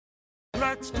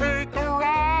Let's take a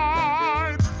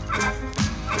ride.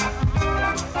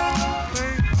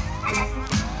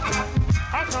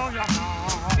 I'll show you how.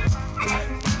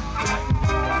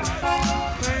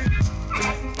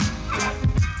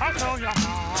 I'll show you how.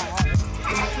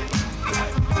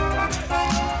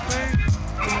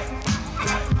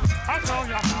 I'll show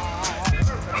you how.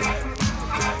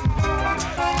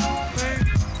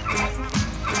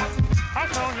 I'll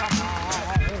show you how.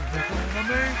 We're gonna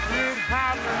make it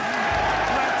happen.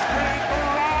 Let's take a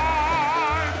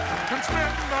ride and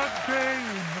spend the day in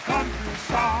the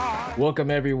countryside.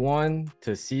 Welcome everyone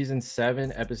to season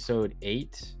 7, episode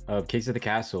 8 of Kicks at the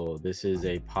Castle. This is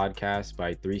a podcast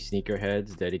by 3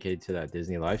 sneakerheads dedicated to that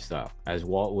Disney lifestyle. As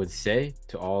Walt would say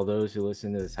to all those who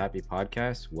listen to this happy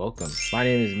podcast, welcome. My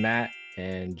name is Matt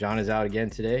and John is out again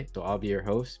today, so I'll be your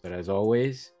host. But as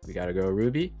always, we gotta go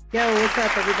Ruby. Yo, what's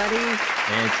up, everybody?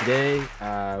 And today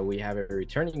we have a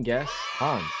returning guest,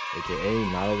 Hans,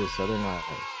 aka Not of the Southern Isles.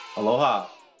 Aloha.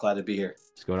 Glad to be here.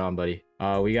 What's going on, buddy?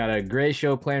 We got a great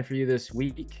show planned for you this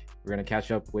week. We're going to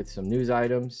catch up with some news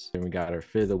items. And we got our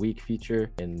Fit of the Week feature.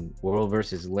 In World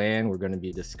vs. Land, we're going to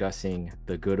be discussing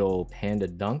the good old Panda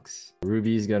Dunks.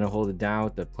 Ruby's going to hold it down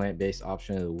with the plant-based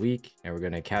option of the week. And we're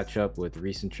going to catch up with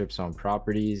recent trips on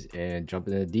properties and jump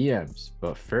into DMs.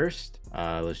 But first,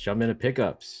 let's jump into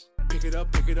pickups. Pick it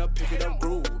up,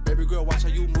 groove. Baby girl, watch how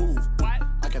you move.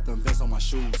 I got them vents on my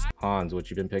shoes. Hans, what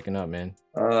you been picking up, man?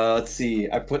 Let's see.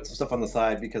 I put some stuff on the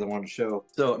side because I wanted to show.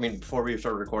 So, I mean, before we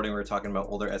started recording, we were talking about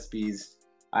older SBs.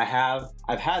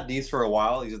 I've had these for a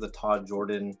while. These are the Todd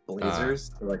Jordan Blazers.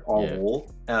 They're like all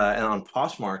wool. And on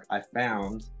Poshmark, I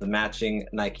found the matching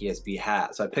Nike SB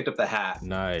hat. So I picked up the hat.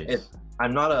 Nice. I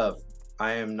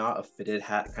am not a fitted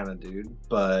hat kind of dude,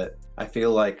 but I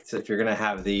feel like if you're gonna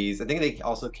have these, I think they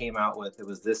also came out with, it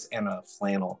was this and a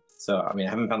flannel. So, I mean, I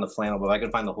haven't found the flannel, but if I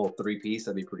could find the whole 3-piece,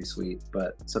 that'd be pretty sweet.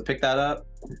 But so pick that up.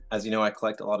 As you know, I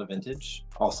collect a lot of vintage.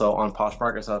 Also on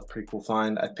Poshmark, I saw a pretty cool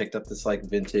find. I picked up this like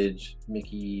vintage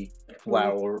Mickey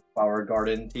flower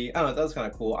garden tee. I don't know, that was kind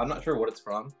of cool. I'm not sure what it's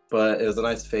from, but it was a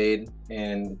nice fade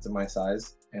and it's in my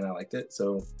size and I liked it.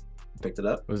 So I picked it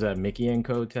up. Was that Mickey &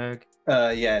 Co tag?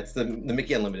 Yeah, it's the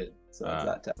Mickey Unlimited. So it's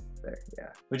that tag there, yeah.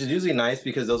 Which is usually nice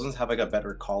because those ones have like a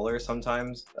better collar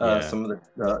sometimes. Some of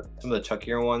the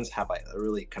chunkier ones have like a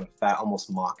really kind of fat,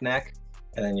 almost mock neck,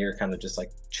 and then you're kind of just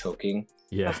like choking.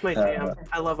 Yeah, That's my jam.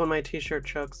 I love when my t-shirt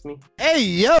chokes me. Hey,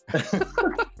 yo!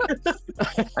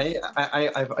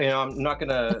 I'm not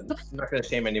gonna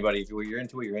shame anybody. If you're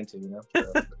into what you're into, you know.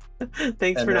 So.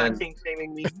 Thanks for not king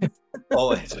shaming me.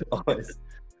 always.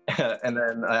 And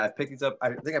then I picked these up. I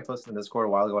think I posted in Discord a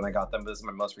while ago when I got them, but this is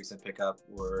my most recent pickup,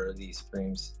 were these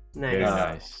Supremes. Nice. Very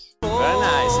nice. Very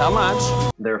nice. How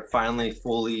much? They're finally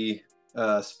fully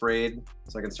sprayed,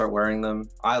 so I can start wearing them.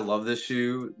 I love this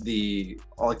shoe. The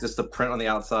print on the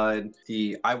outside.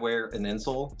 I wear an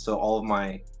insole, so all of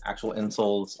my actual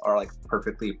insoles are like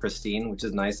perfectly pristine, which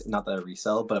is nice. Not that I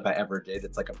resell, but if I ever did,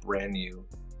 it's like a brand new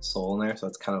sole in there, so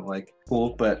it's kind of like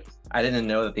cool. But I didn't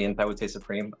know that the inside would say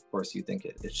Supreme. Of course you think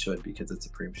it should because it's a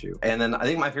Supreme shoe. And then I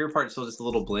think my favorite part is still just the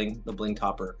little bling, the bling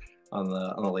topper on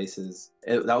the laces.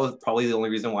 That was probably the only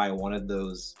reason why I wanted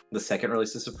those, the second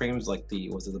release of Supremes, like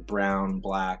the brown,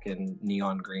 black, and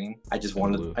neon green. I just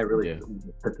wanted, I really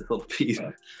put this little piece. Yeah.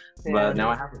 But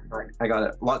now I got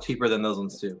it a lot cheaper than those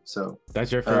ones too. So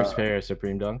That's your first pair of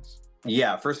Supreme Dunks?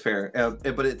 yeah, first pair.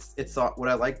 But it's what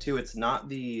I like too. It's not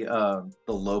the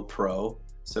low pro.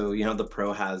 So you know the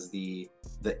pro has the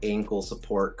ankle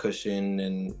support cushion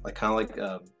and like kind of like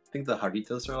I think the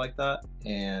Haritos are like that.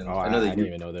 And I didn't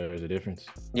even know there was a difference.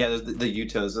 Yeah, there's the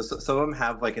Utos. Some of them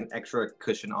have like an extra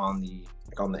cushion on the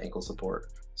ankle support.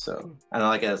 So and I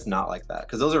like it. It's not like that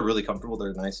because those are really comfortable.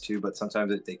 They're nice too, but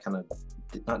sometimes they kind of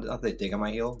not that they dig on my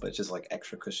heel, but it's just like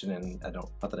extra cushion, and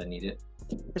not that I need it.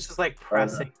 It's just like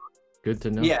pressing. Good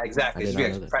to know. Yeah, exactly. It's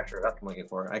extra pressure. That's what I'm looking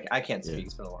for. I can't speak.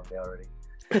 It's been a long day already.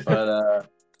 But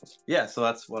yeah, so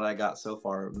that's what I got so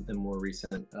far in more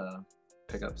recent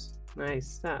pickups. Nice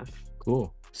stuff.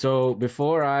 Cool. So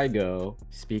before I go,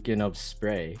 speaking of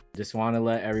spray, just want to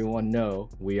let everyone know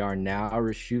we are now a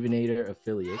Reshoevn8r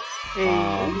affiliates.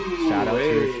 Shout out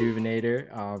to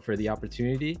Reshoevn8r for the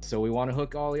opportunity. So we want to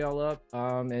hook all y'all up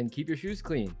and keep your shoes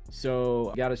clean.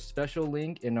 So we got a special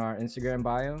link in our Instagram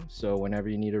bio. So whenever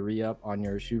you need a re-up on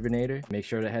your Reshoevn8r, make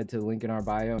sure to head to the link in our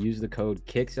bio. Use the code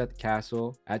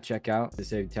KICKSATTHECASTLE at checkout to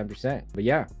save 10%. But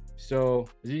yeah, so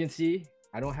as you can see,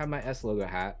 I don't have my S logo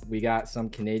hat. We got some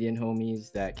Canadian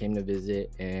homies that came to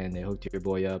visit and they hooked your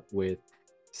boy up with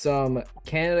Some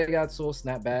Canada Got Soul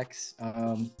snapbacks.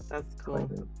 That's cool.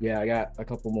 Yeah, I got a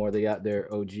couple more. They got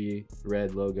their OG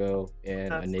red logo and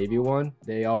a That's navy one.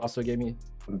 They also gave me.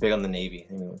 I'm big on the navy.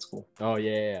 I mean, that's cool. Oh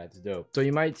yeah, it's dope. So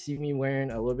you might see me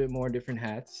wearing a little bit more different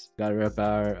hats. Gotta rep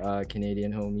our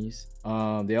Canadian homies.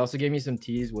 They also gave me some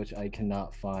tees, which I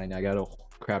cannot find. I got a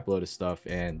crap load of stuff,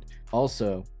 and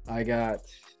also I got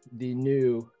the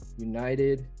new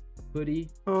United hoodie.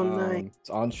 Oh, nice. It's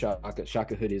on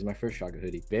Shaka hoodie. Is my first Shaka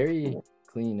hoodie. Very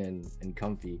clean and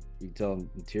comfy. You can tell the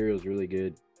material is really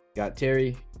good. Got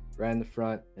Terry right in the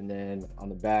front, and then on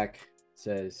the back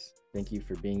says thank you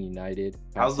for being united.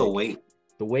 How's the weight?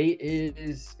 The weight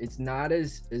is, it's not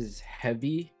as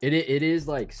heavy. It is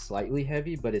like slightly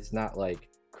heavy, but it's not like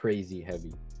crazy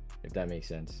heavy, if that makes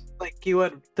sense. Like you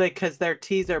would like, because their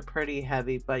tees are pretty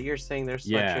heavy, but you're saying their sweatshirts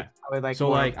Yeah. probably like So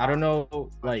more like I don't know,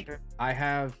 sweatshirt. like I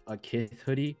have a Kith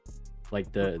hoodie, like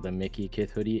the Mickey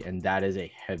Kith hoodie, and that is a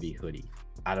heavy hoodie.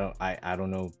 I don't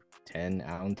know, 10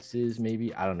 ounces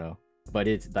maybe, I don't know, but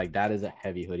it's like that is a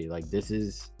heavy hoodie. Like this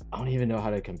is, I don't even know how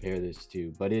to compare this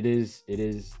to, but it is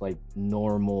like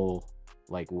normal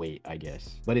like weight, I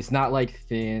guess, but it's not like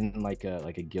thin like a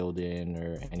Gildan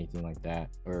or anything like that,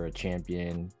 or a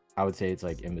Champion. I would say it's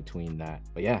like in between that.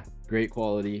 But yeah, great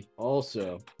quality.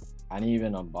 Also, I didn't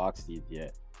even unbox these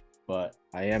yet, but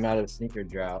I am out of sneaker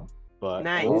drought. But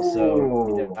Nice. also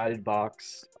Ooh. we divided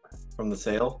box. From the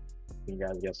sale? You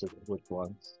guys guess which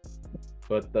ones.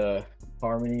 But the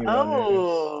Harmony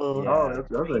Oh. Runners. Oh,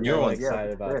 those are I'm new really ones. Yeah,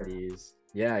 excited for about sure. these.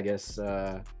 Yeah, I guess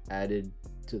added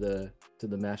to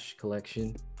the mesh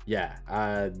collection. Yeah,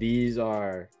 these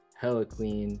are hella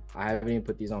clean. I haven't even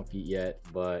put these on feet yet,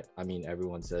 but I mean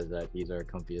everyone says that these are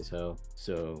comfy as hell.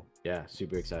 So yeah,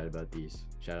 super excited about these.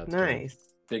 Shout out to Ken. Nice.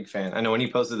 Big fan. I know when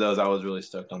he posted those, I was really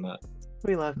stoked on that.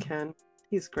 We love Ken.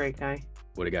 He's a great guy.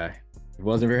 What a guy. If it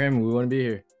wasn't for him, we wouldn't be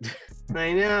here.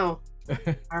 I know.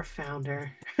 Our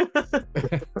founder.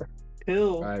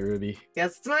 Cool. All right, Ruby.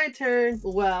 Guess it's my turn.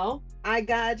 Well, I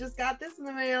just got this in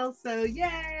the mail, so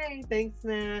yay! Thanks,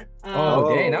 Matt.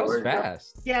 Oh, dang, that was where'd it go?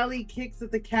 fast. Scally Kicks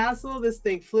at the Castle. This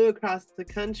thing flew across the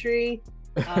country.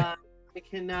 I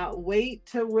cannot wait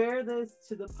to wear this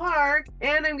to the park,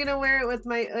 and I'm gonna wear it with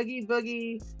my Oogie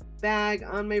Boogie bag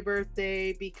on my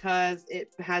birthday because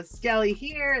it has Skelly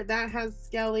here. That has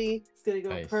Skelly. It's gonna go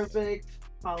Nice. perfect.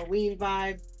 Halloween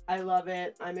vibe. I love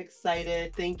it. I'm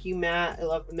excited. Thank you, Matt. I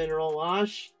love the mineral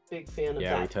wash. Big fan of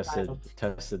Yeah, that. we style.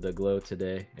 tested the glow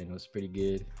today, and it was pretty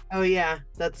good. Oh yeah,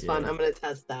 that's fun. Yeah. I'm gonna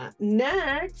test that.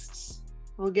 Next,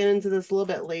 we'll get into this a little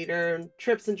bit later.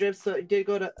 Trips and drips. So I did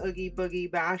go to Oogie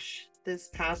Boogie Bash this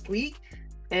past week,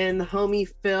 and the homie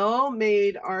Phil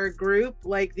made our group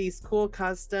like these cool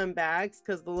custom bags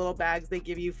because the little bags they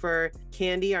give you for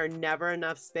candy are never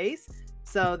enough space.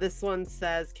 So this one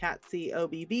says Catsy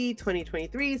OBB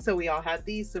 2023. So we all had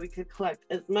these so we could collect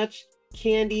as much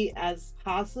candy as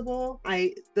possible.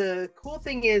 The cool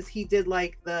thing is he did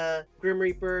like the Grim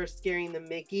Reaper scaring the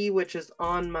Mickey, which is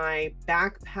on my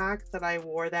backpack that I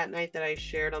wore that night that I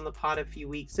shared on the pod a few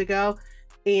weeks ago.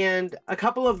 And a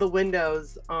couple of the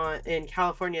windows in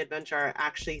California Adventure are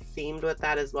actually themed with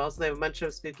that as well. So they have a bunch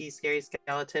of spooky, scary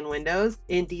skeleton windows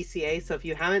in DCA. So if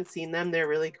you haven't seen them, they're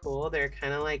really cool. They're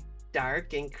kind of like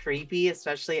dark and creepy,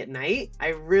 especially at night. I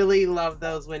really love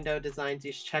those window designs.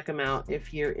 You should check them out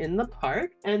if you're in the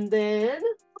park. And then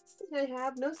I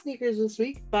have no sneakers this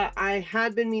week, but I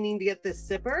had been meaning to get this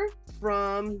sipper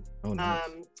from Oh, nice.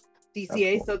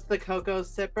 DCA. Cool. So it's the Coco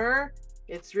sipper.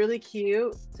 It's really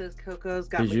cute. It says Coco's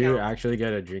got Did you McAllen. actually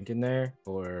get a drink in there,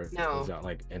 or No. is that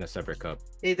like in a separate cup?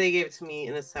 They gave it to me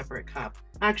in a separate cup.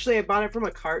 Actually, I bought it from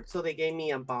a cart, so they gave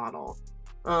me a bottle.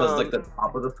 Does like the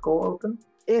top of the skull open?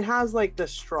 It has like the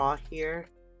straw here,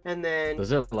 and then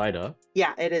Does it light up?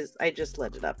 yeah, it is. I just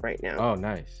lit it up right now. Oh,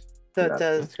 nice. So Yeah, it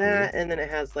does that's cool. that, and then it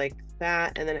has like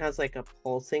that, and then it has like a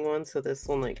pulsing one. So this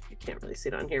one, like, you can't really see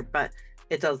it on here, but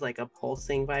it does like a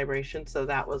pulsing vibration. So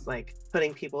that was like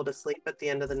putting people to sleep at the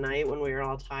end of the night when we were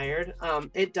all tired.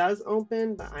 It does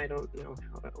open, but I don't know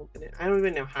how to open it. I don't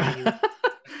even know how you.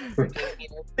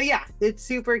 But yeah, it's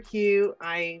super cute.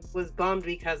 I was bummed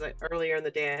because earlier in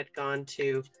the day I had gone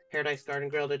to Paradise Garden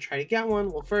Grill to try to get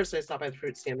one. Well, first I stopped by the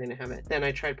fruit stand, they didn't have it. Then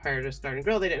I tried Paradise Garden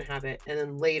Grill, they didn't have it. And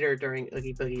then later during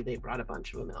Oogie Boogie, they brought a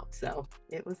bunch of them out. So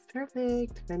it was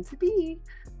perfect. Meant to be.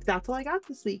 That's all I got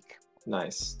this week.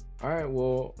 Nice. All right,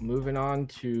 well, moving on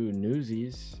to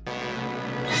Newsies.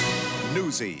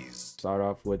 Newsies. start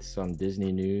off with some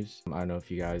Disney news. I don't know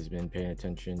if you guys have been paying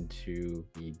attention to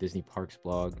the Disney Parks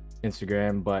blog,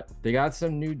 Instagram, but they got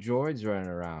some new droids running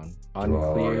around.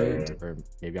 Unclear, or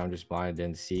maybe I'm just blind,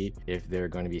 didn't see if they're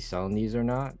going to be selling these or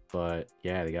not. But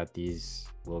yeah, they got these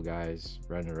little guys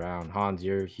running around. Hans,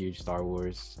 you're a huge Star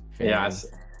Wars fan. Yeah,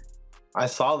 I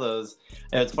saw those,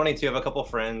 and it's funny too. I have a couple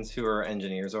friends who are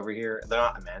engineers over here.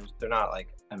 They're not like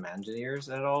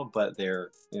Imagineers at all, but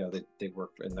they're, you know, they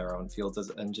work in their own fields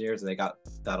as engineers, and they got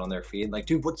that on their feed. Like,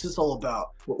 dude, what's this all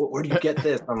about? Where do you get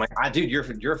this? I'm like, dude,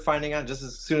 you're finding out just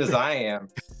as soon as I am.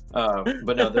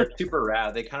 But no, they're super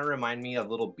rad. They kind of remind me of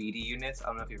little BD units. I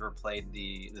don't know if you've ever played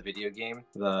the video game,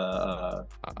 the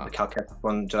Cal Kestis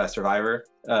one, Jedi Survivor.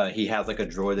 He has like a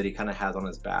droid that he kind of has on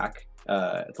his back.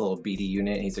 It's a little BD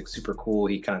unit. He's like super cool.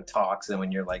 He kind of talks, and when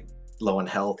you're like low in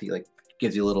health, he like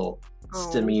gives you a little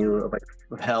stimmy of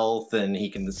like health, and he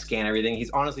can scan everything. He's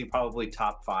honestly probably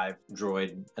top 5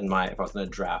 droid in my, if I was gonna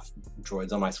draft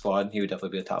droids on my squad, he would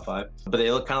definitely be a top 5. But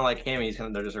they look kind of like him.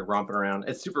 They're just like romping around.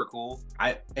 It's super cool.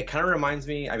 It kind of reminds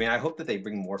me, I mean, I hope that they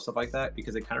bring more stuff like that,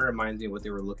 because it kind of reminds me of what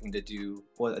they were looking to do.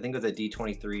 Well, I think it was at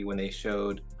D23 when they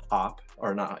showed Hop,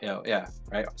 or not, you know, yeah,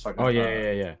 right.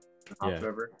 Yeah.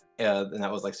 And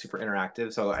that was like super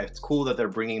interactive. So it's cool that they're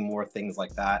bringing more things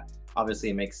like that. Obviously,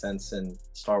 it makes sense in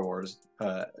Star Wars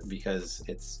because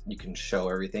you can show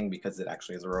everything, because it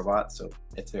actually is a robot. So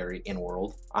it's very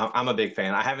in-world. I'm a big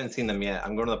fan. I haven't seen them yet.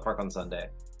 I'm going to the park on Sunday,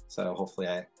 so hopefully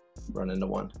I run into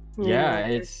one. Yeah,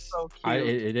 it's so cute.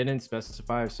 It didn't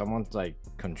specify if someone's like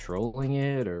controlling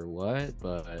it or what,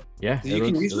 but yeah, You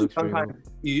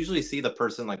usually see the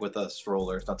person like with a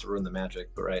stroller. It's not to ruin the magic,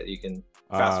 but right, you can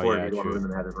fast forward. Yeah, you don't want to ruin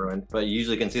the magic ruined, but you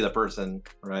usually can see the person,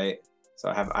 right? So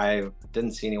I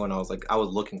didn't see anyone. I was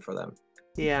looking for them.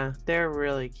 Yeah, they're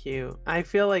really cute. I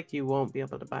feel like you won't be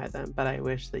able to buy them, but I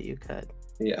wish that you could.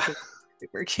 Yeah.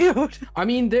 Super cute. I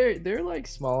mean, they're like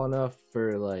small enough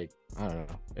for like, I don't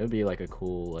know, it would be like a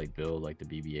cool like build, like the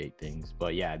BB-8 things.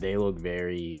 But yeah, they look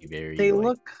very They like,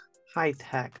 look high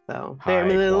tech though. High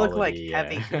They look like quality,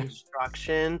 heavy yeah.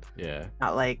 construction. Yeah.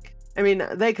 Not like, I mean,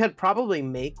 they could probably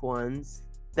make ones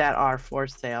that are for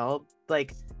sale.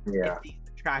 Like, Yeah. if these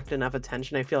attract enough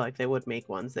attention, I feel like they would make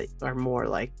ones that are more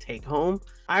like take home.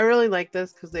 I really like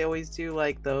this because they always do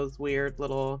like those weird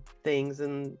little things,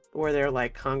 and where they're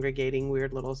like congregating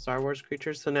weird little Star Wars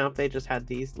creatures. So now if they just had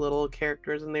these little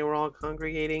characters and they were all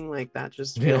congregating, like that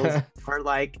just feels more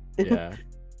like Yeah.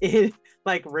 it,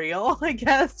 like real. I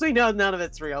guess we know none of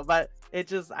it's real, but it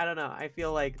just, I don't know, I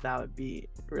feel like that would be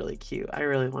really cute. I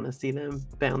really want to see them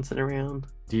bouncing around.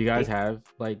 Do you guys have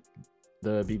like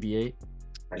the BB-8?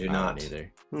 I do don't not.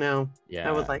 either. No, Yeah,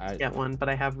 I would like to get one, but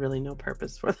I have really no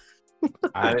purpose for them.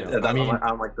 I mean,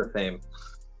 I'm like the same.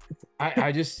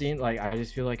 I just feel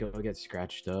like it will get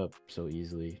scratched up so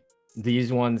easily.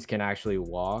 These ones can actually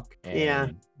walk, and Yeah.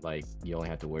 like you only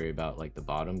have to worry about like the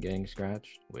bottom getting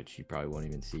scratched, which you probably won't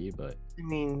even see. But I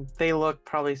mean, they look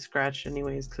probably scratched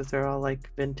anyways because they're all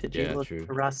like vintagey, Yeah, look true.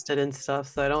 rusted and stuff.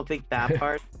 So I don't think that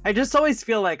part. I just always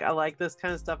feel like I like this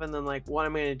kind of stuff, and then like, what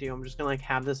am I gonna do? I'm just gonna like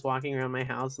have this walking around my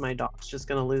house. My dog's just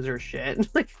gonna lose her shit.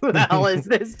 Like, who the hell is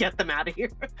this? Get them out of here.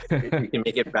 You can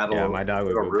make it battle. yeah, my dog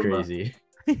would with a go Roomba. crazy.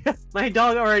 My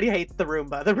dog already hates the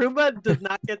Roomba. The Roomba does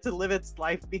not get to live its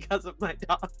life because of my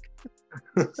dog.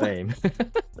 Same.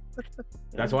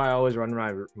 That's why I always run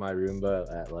my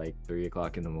Roomba at like 3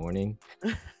 o'clock in the morning.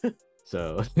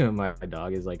 So my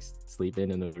dog is like sleeping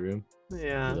in the room.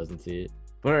 Yeah. He doesn't see it.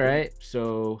 But all right,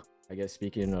 so I guess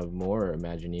speaking of more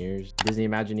Imagineers, Disney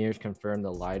Imagineers confirmed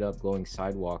the light up glowing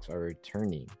sidewalks are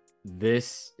returning.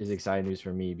 This is exciting news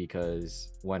for me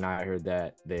because when I heard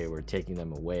that they were taking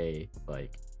them away,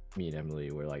 like me and Emily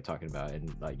were like talking about it,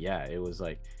 and like, yeah, it was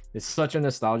like, it's such a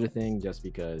nostalgia thing just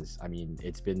because, I mean,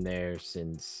 it's been there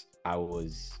since I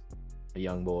was a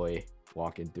young boy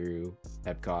walking through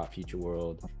Epcot, Future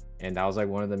World. And that was like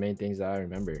one of the main things that I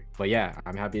remember. But yeah,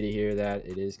 I'm happy to hear that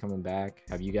it is coming back.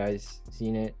 Have you guys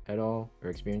seen it at all or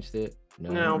experienced it?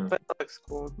 No, but it looks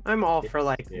cool. I'm all for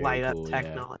like Very light up cool, yeah.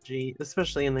 technology,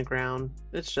 especially in the ground.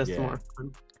 It's just Yeah. more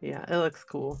fun. Yeah, it looks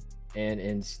cool. And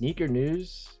in sneaker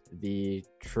news, the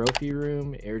Trophy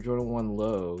Room Air Jordan 1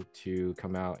 Low to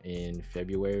come out in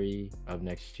February of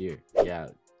next year. Yeah,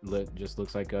 just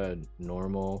looks like a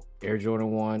normal Air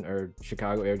Jordan 1 or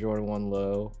Chicago Air Jordan 1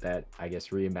 Low that I guess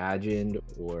reimagined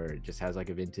or just has like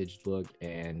a vintage look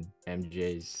and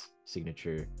MJ's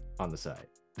signature on the side.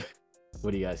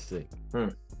 What do you guys think?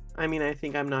 I mean, I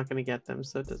think I'm not going to get them,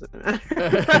 so it doesn't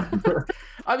matter.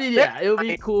 I mean, yeah, it would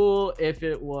be cool if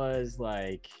it was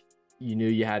like you knew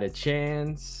you had a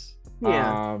chance.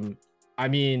 Yeah. I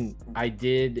mean, I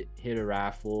did hit a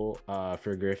raffle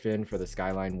for Griffin for the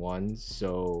Skyline ones,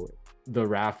 so the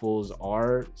raffles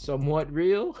are somewhat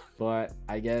real, but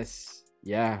I guess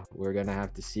yeah, we're gonna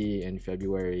have to see in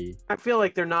February. I feel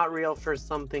like they're not real for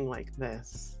something like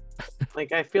this.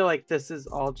 Like, I feel like this is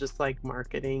all just like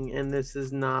marketing, and this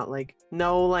is not like,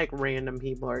 no, like random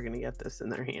people are gonna get this in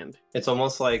their hand. It's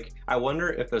almost like, I wonder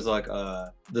if there's like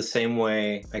the same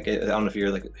way, like I don't know if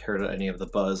you're like heard any of the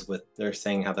buzz with, they're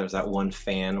saying how there's that one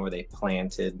fan where they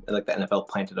planted, like the NFL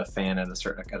planted a fan at a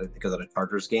certain, I think it was at a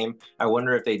Chargers game. I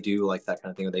wonder if they do like that kind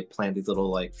of thing where they plant these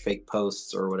little like fake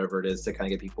posts or whatever it is to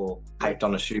kind of get people hyped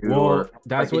on a shoe. Well, or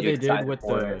that's like, what get they you did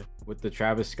excited with the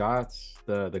Travis Scotts,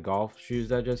 the golf shoes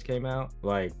that just came out.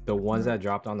 Like the ones that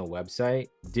dropped on the website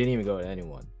didn't even go to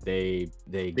anyone. They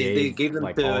gave them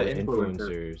like to all the influencers,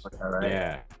 influencers. like that, right?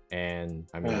 Yeah, and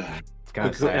I mean, it's kind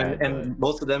of sad. And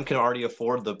most of them can already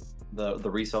afford the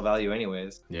resale value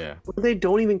anyways. Yeah, They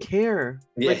don't even care.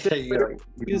 Yeah, Like, they you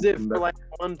use it for like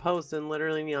one post and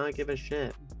literally not give a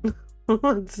shit.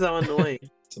 It's so annoying.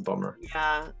 it's a bummer.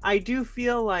 Yeah, I do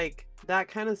feel like that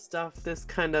kind of stuff, this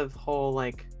kind of whole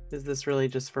like, is this really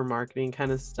just for marketing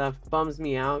kind of stuff, bums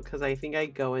me out, because I think I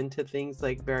go into things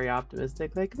like very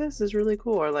optimistic, like this is really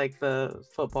cool, or like the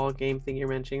football game thing you're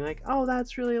mentioning, like, oh,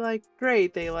 that's really like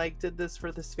great, they like did this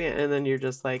for this fan, and then you're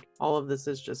just like, all of this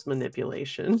is just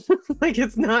manipulation. Like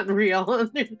it's not real,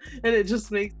 and it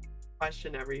just makes me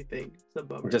question everything. It's a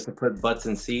bummer. Just to put butts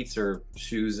in seats or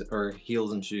shoes or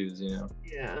heels and shoes, you know.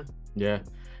 Yeah. yeah.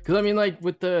 Because I mean, like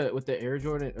with the Air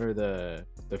Jordan or the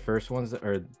first ones that,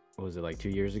 or what was it, like 2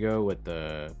 years ago with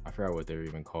the, I forgot what they were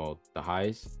even called, the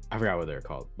highs, I forgot what they're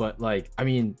called, but like I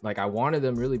mean, like I wanted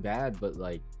them really bad, but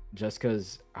like just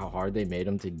because how hard they made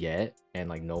them to get and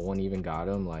like no one even got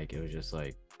them, like it was just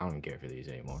like, I don't care for these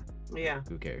anymore. Yeah.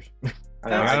 Who cares? I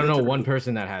I don't know go one through-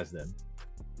 person that has them.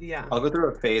 Yeah. I'll go through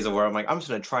a phase of where I'm like, I'm just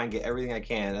gonna try and get everything I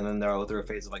can, and then I'll go through a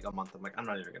phase of like a month. I'm like, I'm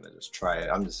not even gonna just try it.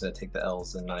 I'm just gonna take the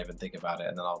L's and not even think about it.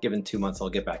 And then I'll give in 2 months, I'll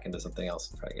get back into something else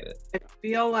and try to get it. I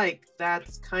feel like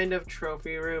that's kind of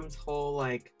Trophy Room's whole,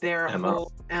 like, their MO.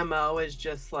 whole MO is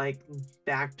just like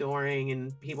backdooring,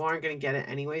 and people aren't going to get it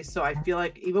anyway. So I feel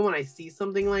like even when I see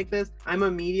something like this, I'm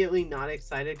immediately not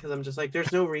excited, because I'm just like,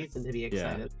 there's no reason to be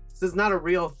excited. This is not a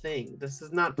real thing. This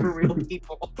is not for real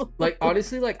people. Like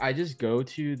honestly, like I just go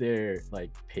to their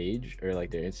like page or like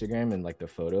their Instagram and like the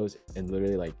photos, and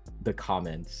literally like the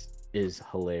comments is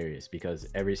hilarious because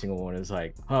every single one is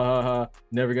like, ha ha ha,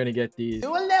 never gonna get these. You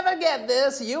will never get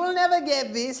this. You will never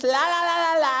get this. La la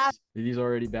la la la. These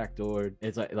already backdoored.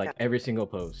 It's like Yeah. every single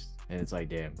post, and it's like,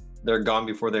 damn. They're gone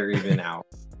before they're even out.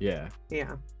 Yeah.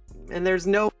 Yeah. And there's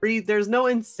no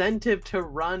incentive to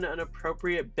run an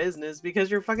appropriate business because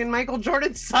you're fucking Michael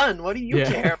Jordan's son. What do you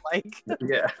Yeah. care? Like,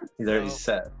 Yeah, he's already So-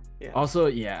 set. Also,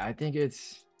 yeah, I think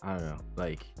it's, I don't know,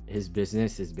 like his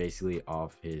business is basically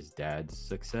off his dad's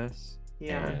success.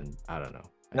 yeah. And I don't know.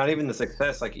 Not even the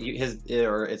success, like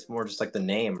or it's more just like the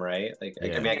name, right? Like, I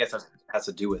Yeah. mean, I guess that has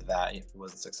to do with that if it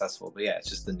wasn't successful, but yeah, it's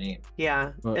just the name.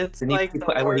 Yeah. Well, It's Didn't like he, the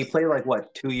when he worst- played like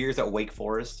what 2 years at Wake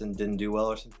Forest and didn't do well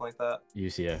or something like that?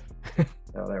 UCF.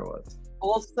 No, there it was.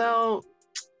 Also,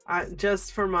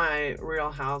 just for my Real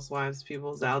Housewives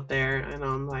peoples out there, and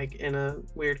I'm like in a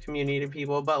weird community of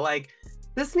people, but like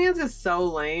this man's is so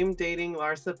lame dating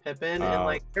Larsa Pippen, and Oh.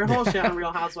 like their whole shit on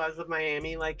Real Housewives of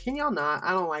Miami. Like, can y'all not?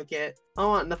 I don't like it. I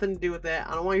don't want nothing to do with it.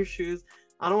 I don't want your shoes.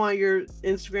 I don't want your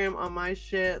Instagram on my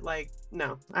shit. Like,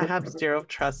 no, I have zero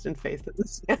trust and faith in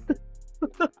this man.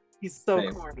 He's so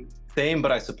Same. corny. Same,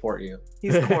 but I support you.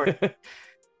 He's corny.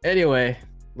 Anyway,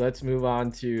 let's move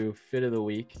on to fit of the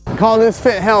week. Call this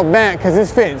fit hell back because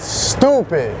this fit's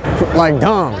stupid. Like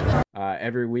dumb.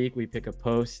 Every week we pick a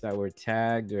post that we're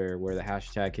tagged or where the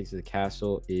hashtag Kicks to the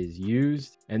Castle is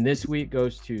used. And this week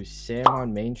goes to Sam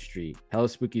on Main Street. Hella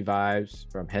spooky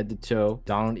vibes from head to toe.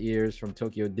 Donald Ears from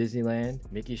Tokyo Disneyland.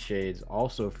 Mickey Shades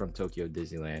also from Tokyo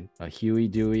Disneyland. Huey,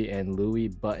 Dewey, and Louie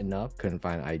Button Up. Couldn't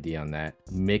find ID on that.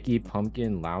 Mickey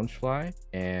Pumpkin Loungefly.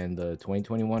 And the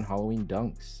 2021 Halloween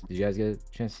Dunks. Did you guys get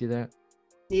a chance to see that?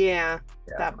 Yeah,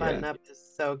 Yeah, that button up is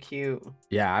so cute.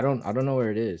 Yeah, I don't know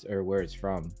where it is or where it's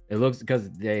from. It looks, because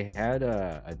they had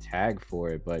a tag for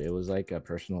it, but it was like a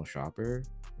personal shopper,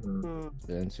 Hmm.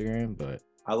 the Instagram. But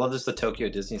I love just the Tokyo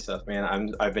Disney stuff, man.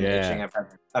 I've been Yeah. itching.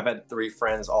 I've had 3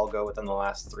 friends all go within the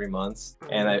last 3 months,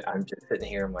 and I'm just sitting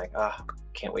here. I'm like,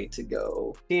 can't wait to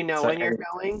go. Do you know So when you're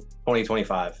I- going?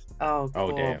 2025. Oh,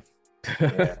 cool. oh damn.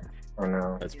 Yeah. Oh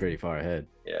no. That's pretty far ahead.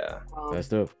 Yeah. That's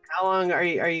dope. How long are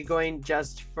you going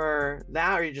just for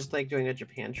that, or are you just like doing a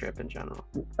Japan trip in general?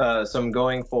 So I'm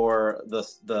going for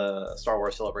the Star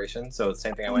Wars celebration. So it's the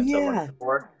same thing I went to once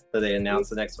before. So they announced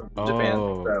the next one from Japan.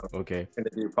 Oh, So okay. I'm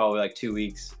gonna do probably like 2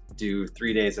 weeks, do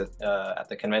 3 days at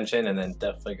the convention, and then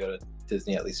definitely go to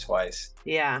Disney at least twice.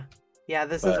 Yeah. Yeah,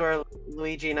 this is where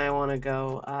Luigi and I want to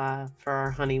go for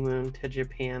our honeymoon to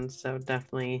Japan. So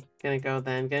definitely gonna go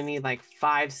then. Gonna need like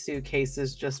 5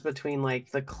 suitcases just between like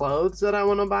the clothes that I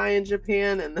want to buy in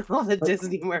Japan and then all the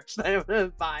Disney merch that I want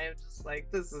to buy. I'm just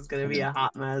like, this is gonna be a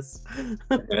hot mess.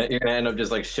 You're gonna end up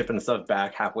just like shipping stuff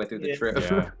back halfway through the Yeah. trip.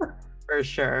 Yeah. For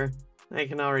sure. I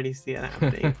can already see it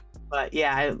happening. But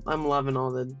yeah, I'm loving all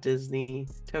the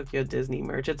Tokyo Disney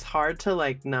merch. It's hard to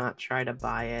like not try to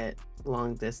buy it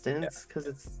long distance because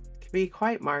it can be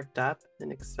quite marked up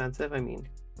and expensive. I mean,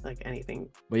 like anything.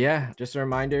 But yeah, just a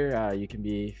reminder, you can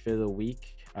be fit of the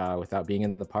week without being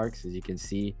in the parks. As you can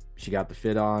see, she got the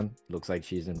fit on. Looks like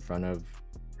she's in front of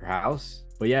her house.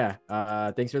 But yeah,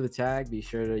 thanks for the tag. Be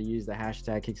sure to use the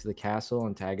hashtag Kicks to the Castle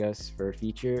and tag us for a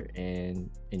feature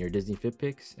in your Disney Fit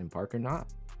Picks in Park or Not.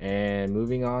 And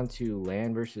moving on to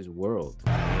Land versus World.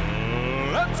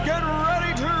 Let's get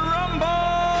ready to rumble!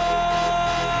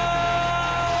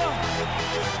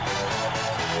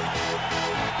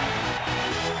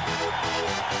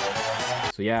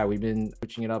 So yeah, we've been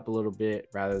switching it up a little bit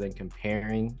rather than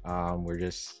comparing. We're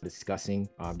just discussing,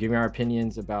 giving our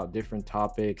opinions about different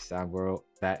topics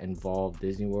that involve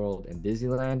Disney World and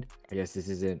Disneyland. I guess this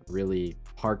isn't really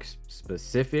parks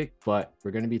specific, but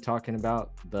we're going to be talking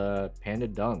about the Panda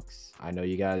Dunks. I know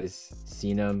you guys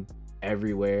seen them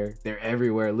everywhere. They're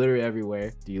everywhere, literally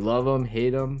everywhere. Do you love them,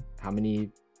 hate them? How many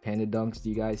Panda Dunks do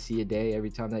you guys see a day every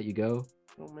time that you go?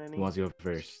 So many. Who wants to go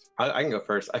first? I can go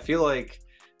first. I feel like,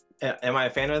 am I a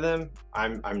fan of them?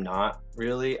 I'm not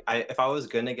really. If I was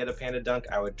gonna get a Panda Dunk,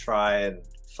 I would try and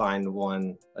find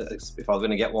one. If I was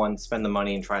gonna get one, spend the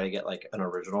money and try to get like an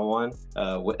original one.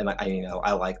 And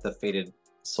I like the faded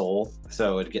sole,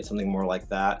 so I'd get something more like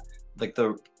that.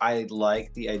 I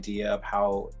like the idea of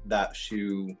how that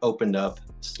shoe opened up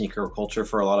sneaker culture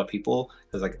for a lot of people,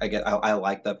 because I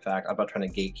like that fact. I'm not trying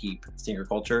to gatekeep sneaker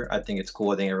culture. I think it's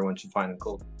cool. I think everyone should find and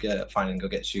go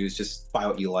get shoes. Just buy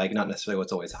what you like, not necessarily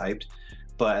what's always hyped.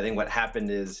 But I think what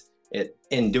happened is,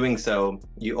 in doing so,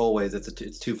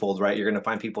 it's twofold, right? You're gonna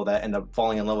find people that end up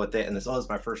falling in love with it, and it's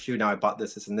my first shoe. Now I bought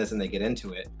this, and this, and they get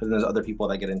into it. But then there's other people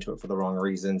that get into it for the wrong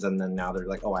reasons, and then now they're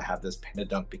like, oh, I have this Panda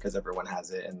Dunk because everyone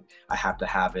has it, and I have to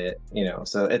have it,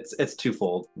 So it's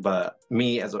twofold. But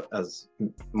me, as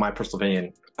my personal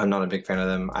opinion, I'm not a big fan of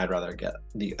them. I'd rather get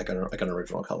an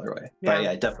original colorway. Yeah. But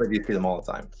yeah, I definitely do see them all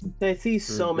the time. I see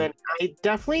so many. I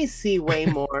definitely see way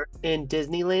more in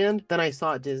Disneyland than I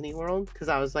saw at Disney World, because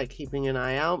I was like keeping an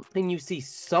eye out, and you see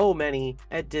so many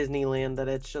at Disneyland that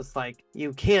it's just like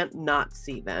you can't not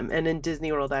see them. And in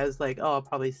Disney World, I was like, oh, I'll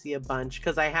probably see a bunch,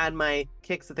 because I had my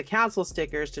Kicks at the Castle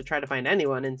stickers to try to find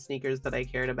anyone in sneakers that I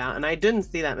cared about, and I didn't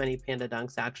see that many Panda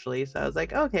Dunks actually. So I was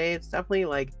like, okay, it's definitely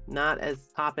like not as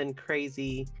poppin'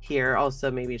 crazy here.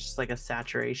 Also, maybe it's just like a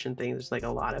saturation thing. There's like a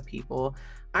lot of people.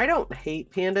 I don't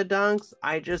hate Panda Dunks.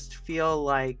 I just feel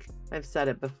like, I've said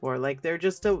it before, like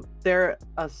they're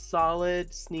a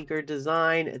solid sneaker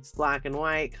design. It's black and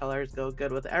white, colors go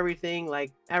good with everything.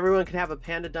 Like everyone could have a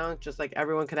Panda Dunk, just like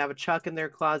everyone could have a Chuck in their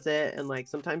closet. And like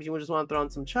sometimes you just want to throw on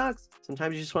some Chucks,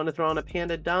 sometimes you just want to throw on a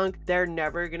Panda Dunk. They're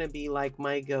never gonna be like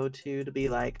my go-to to be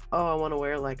like, oh, I want to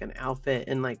wear like an outfit,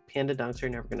 and like Panda Dunks are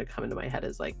never gonna come into my head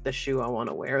as like the shoe I want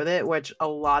to wear with it. Which a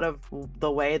lot of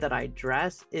the way that I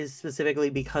dress is specifically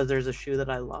because there's a shoe that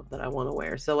I love that I want to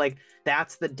wear. So like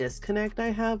that's the disconnect I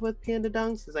have with Panda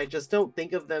Dunks, is I just don't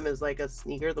think of them as like a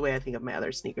sneaker the way I think of my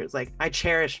other sneakers. Like I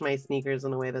cherish my sneakers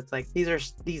in a way that's like,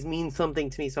 these mean something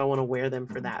to me, so I want to wear them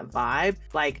for that vibe.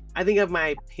 Like I think of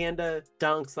my Panda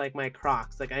Dunks like my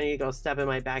Crocs. Like I need to go step in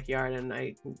my backyard and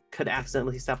I could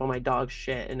accidentally step on my dog's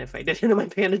shit, and if I did it in my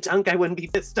Panda Dunk, I wouldn't be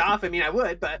pissed off. I mean, I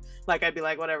would, but like I'd be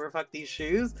like, whatever, fuck these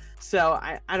shoes. So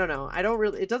I don't know.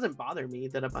 It doesn't bother me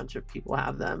that a bunch of people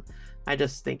have them. I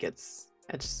just think it's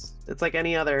like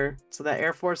any other. So the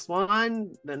Air Force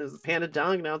One, then it was the Panda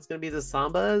Dunk, now it's gonna be the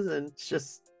Sambas, and it's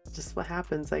just what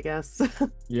happens, I guess.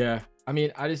 Yeah, I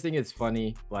mean, I just think it's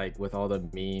funny, like with all the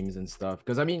memes and stuff,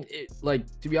 because I mean, like,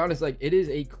 to be honest, like it is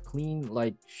a clean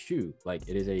like shoe. Like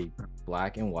it is a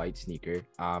black and white sneaker.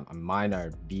 Mine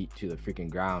are beat to the freaking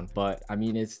ground, but I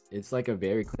mean, it's like a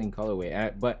very clean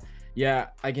colorway. But yeah,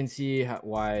 I can see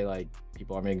why like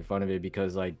people are making fun of it,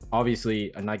 because like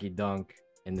obviously a Nike Dunk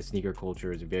in the sneaker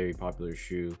culture is a very popular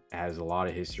shoe. It has a lot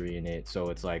of history in it. So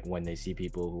it's like when they see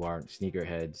people who aren't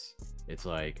sneakerheads, it's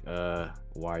like,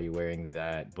 why are you wearing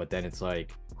that? But then it's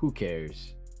like, who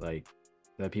cares? Like,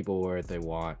 that people wear what they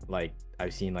want. Like,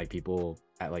 I've seen like people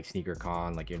at like sneaker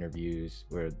con like interviews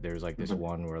where there's like this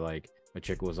one where like a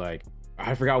chick was like,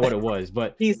 I forgot what it was,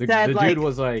 but He the said, like, dude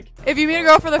was like, If you meet a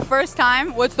girl for the first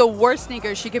time, what's the worst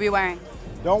sneakers she could be wearing?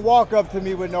 Don't walk up to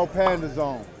me with no pandas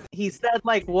on. He said,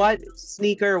 like, what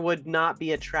sneaker would not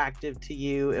be attractive to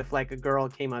you if like a girl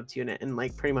came up to you, and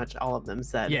like pretty much all of them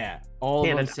said, yeah, all of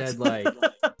them Panda said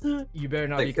dunks. like, you better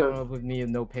not be Like, coming up with me with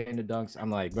no panda dunks.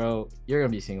 I'm like, bro, you're gonna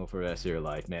be single for the rest of your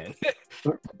life, man.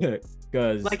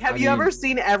 Because Like, have you ever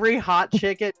seen every hot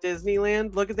chick at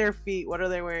Disneyland? Look at their feet. What are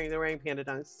they wearing? They're wearing Panda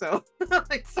Dunks. So,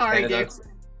 like, sorry, Panda dude. Dunks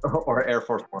or Air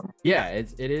Force One. yeah,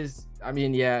 it is. I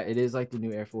mean, yeah, it is like the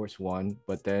new Air Force One,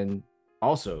 but then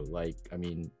also like, I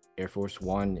mean, Air Force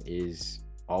One is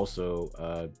also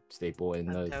a staple in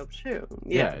A the dope shoe.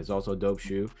 yeah, Yeah. it's also a dope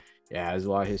shoe. It has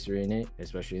a lot of history in it,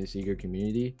 especially in the sneaker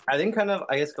community. I think kind of,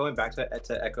 I guess going back to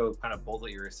echo kind of both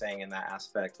what you were saying in that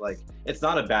aspect, like it's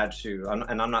not a bad shoe.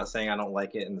 And I'm not saying I don't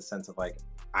like it in the sense of like,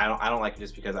 I don't like it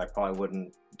just because I probably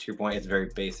wouldn't, to your point, it's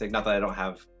very basic. Not that I don't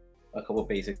have a couple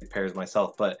basic pairs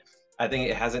myself, but I think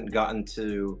it hasn't gotten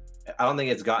to, I don't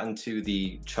think it's gotten to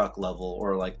the Chuck level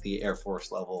or like the Air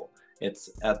Force level. It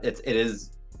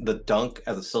is the Dunk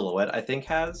as a silhouette, I think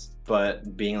has,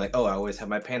 but being like, oh, I always have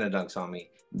my Panda Dunks on me.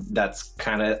 That's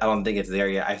kind of, I don't think it's there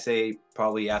yet. I say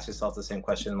probably ask yourself the same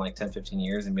question in like 10, 15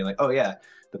 years and be like, oh yeah,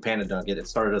 the Panda Dunk, it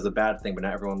started as a bad thing, but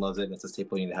now everyone loves it and it's a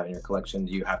staple you need to have in your collection.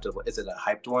 Do you have to, is it a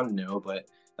hyped one? No, but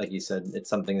like you said, it's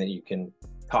something that you can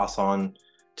toss on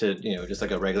to, you know, just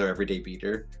like a regular everyday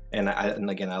beater. And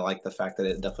again, I like the fact that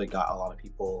it definitely got a lot of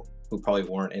people who probably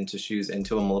weren't into shoes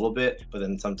into them a little bit, but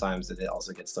then sometimes it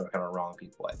also gets the kind of wrong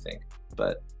people, I think.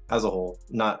 But as a whole,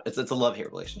 it's a love-hate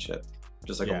relationship,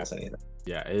 just like almost anything.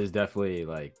 Yeah, it is definitely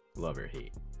like love or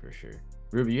hate for sure.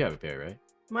 Ruby, you have a pair, right?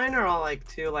 Mine are all like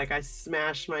too, like I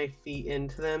smash my feet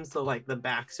into them. So like the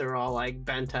backs are all like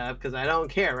bent up because I don't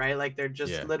care, right? Like they're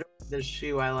just literally the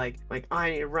shoe I like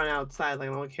I need to run outside. Like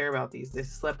I don't care about these. They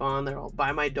slip on, they're all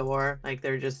by my door. Like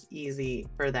they're just easy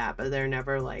for that, but they're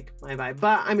never like my vibe.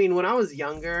 But I mean, when I was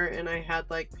younger and I had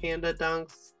like Panda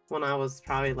Dunks, when I was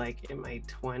probably like in my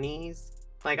 20s,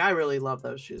 like I really love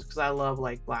those shoes because I love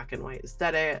like black and white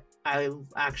aesthetic. I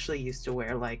actually used to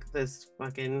wear like this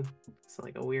fucking, it's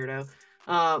like a weirdo,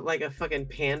 like a fucking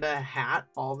panda hat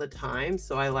all the time.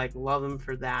 So I like love them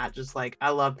for that. Just like I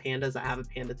love pandas. I have a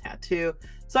panda tattoo.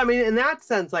 So I mean, in that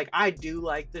sense, like I do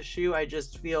like the shoe. I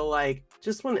just feel like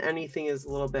just when anything is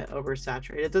a little bit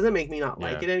oversaturated, it doesn't make me not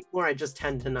like it anymore. I just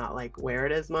tend to not like wear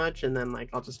it as much, and then like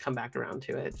I'll just come back around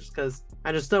to it just because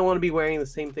I just don't want to be wearing the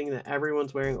same thing that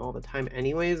everyone's wearing all the time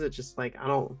anyways. It's just like I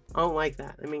don't like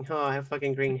that. I mean, I have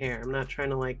fucking green hair. I'm not trying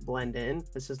to like blend in.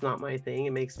 It's just not my thing.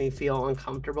 It makes me feel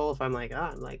uncomfortable if I'm like,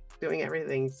 I'm like doing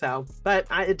everything. So, but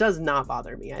it does not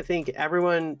bother me. I think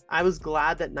I was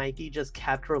glad that Nike just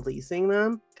kept releasing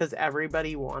them because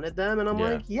everybody wanted them, and I'm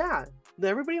like, yeah,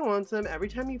 everybody wants them. Every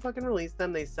time you fucking release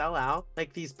them, they sell out.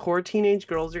 Like these poor teenage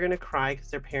girls are gonna cry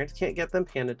because their parents can't get them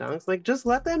Panda Dunks. Like just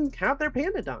let them have their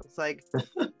Panda Dunks. Like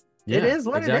it is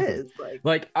what it is.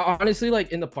 Like honestly,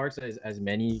 like in the parks, as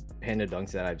many Panda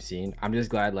Dunks that I've seen, I'm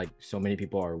just glad like so many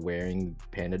people are wearing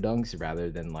Panda Dunks rather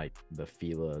than like the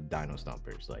Fila Dino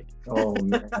Stompers. Like, oh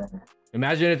man.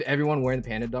 Imagine if everyone wearing the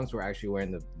Panda Dunks were actually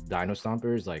wearing the Dino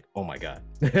Stompers. Like, oh my god.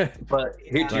 But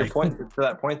here to your point, to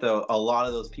that point though, a lot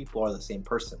of those people are the same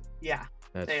person. Yeah,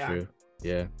 that's they true. Are.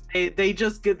 Yeah, they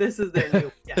just get, this is their new.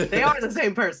 Yeah, they are the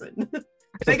same person.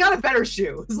 They got a better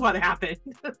shoe is what happened.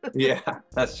 Yeah,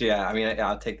 I mean,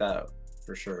 I'll take that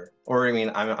for sure. Or I mean,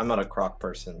 I'm not a Croc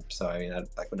person, so I mean,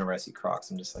 like whenever I see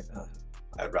Crocs, I'm just like,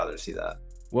 I'd rather see that.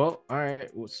 Well, all right.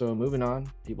 So moving on,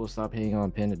 people stop hating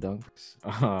on Panda Dunks.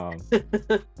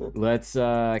 Let's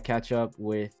catch up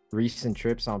with recent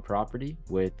trips on property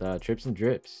with Trips and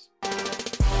Drips.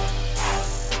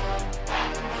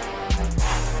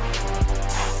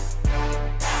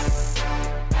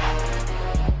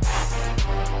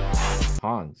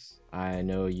 Hans, I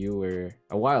know you were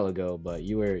a while ago, but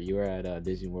you were at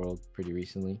Disney World pretty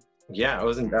recently. Yeah, I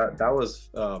was in that was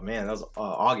man, that was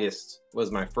August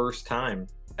was my first time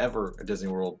ever at Disney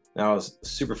World. That was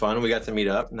super fun. We got to meet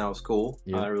up and that was cool.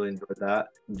 I really enjoyed that.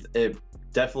 It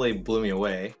definitely blew me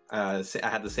away. I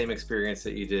had the same experience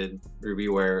that you did, Ruby,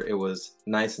 where it was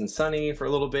nice and sunny for a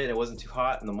little bit. It wasn't too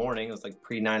hot in the morning. It was like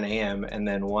pre 9 a.m. And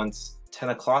then once 10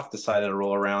 o'clock decided to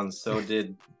roll around, so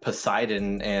did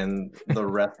Poseidon and the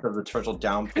rest of the torrential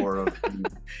downpour of the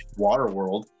water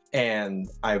world. and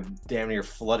I damn near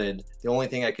flooded. The only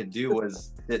thing I could do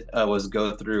was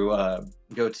go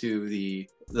to the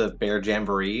Bear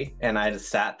Jamboree, and I just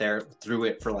sat there through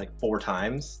it for like 4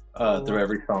 times through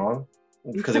every song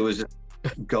because it was just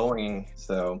going.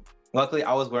 So luckily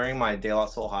I was wearing my De La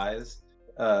Soul highs,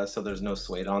 so there's no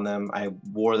suede on them. I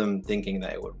wore them thinking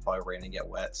that it would probably rain and get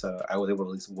wet, so I was able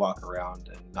to at least walk around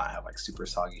and not have like super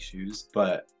soggy shoes.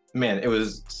 But man, it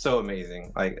was so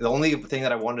amazing. Like the only thing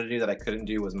that I wanted to do that I couldn't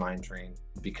do was Mine Train,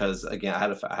 because again I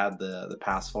had the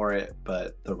pass for it,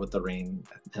 but with the rain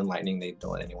and lightning they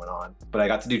don't let anyone on. But I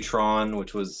got to do Tron,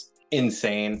 which was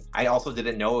insane. I also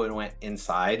didn't know it went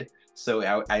inside, so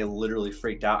I literally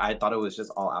freaked out. I thought it was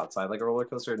just all outside like a roller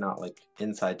coaster, not like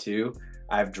inside too.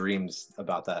 I have dreams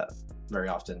about that very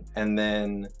often. And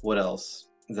then what else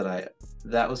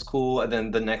that was cool. And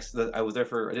then I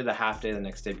did a half day the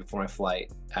next day before my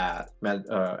flight at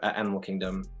Animal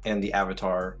Kingdom, and the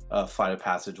Avatar Flight of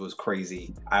Passage was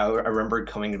crazy. I remember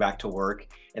coming back to work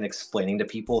and explaining to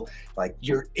people, like,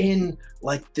 you're in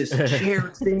like this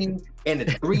chair thing and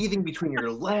it's breathing between your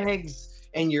legs,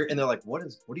 and they're like, what are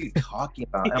you talking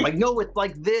about? And I'm like, no, it's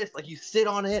like this, like you sit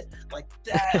on it like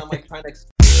that. I'm like trying to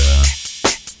explain,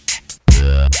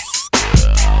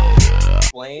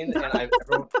 and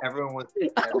everyone was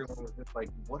just like,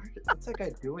 what's that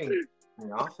guy doing in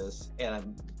the office? And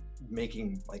I'm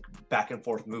making like back and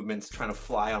forth movements trying to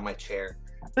fly on my chair.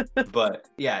 But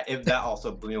yeah, that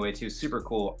also blew me away too. Super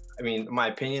cool. I mean, in my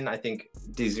opinion, I think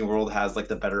Disney World has like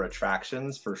the better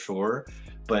attractions for sure,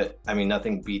 but I mean,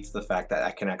 nothing beats the fact that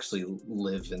I can actually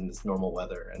live in this normal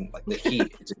weather, and like the heat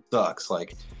it just sucks.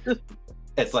 Like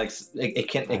it's like it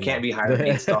can't be higher than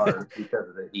 8 stars because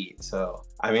of the heat. So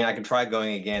I mean, I can try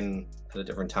going again at a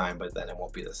different time, but then it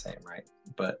won't be the same, right?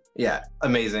 But yeah,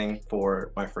 amazing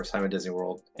for my first time at Disney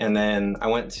World. And then I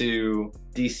went to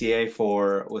DCA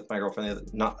with my girlfriend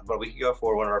not about a week ago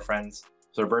for one of our friends.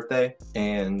 It was her birthday,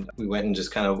 and we went and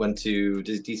just kind of went to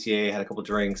DCA, had a couple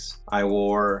drinks. I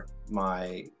wore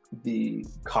the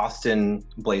Costin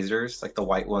blazers, like the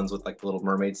white ones with like the little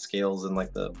mermaid scales and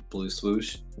like the blue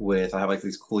swoosh. I have like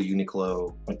these cool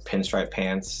Uniqlo like pinstripe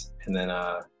pants, and then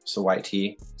just a white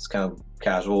tee. It's kind of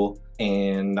casual.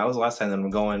 And that was the last time. Then I'm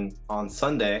going on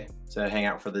Sunday to hang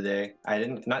out for the day. I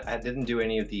didn't do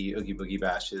any of the Oogie Boogie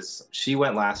Bashes. She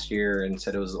went last year and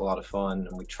said it was a lot of fun,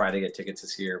 and we tried to get tickets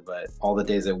this year, but all the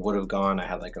days that would have gone, I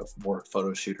had like a work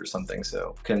photo shoot or something,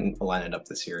 so couldn't line it up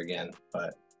this year again.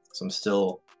 But so I'm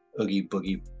still Oogie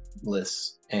Boogie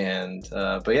list. And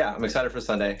but yeah, I'm excited for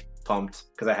Sunday. Pumped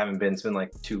because I haven't been. It's been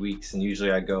like 2 weeks, and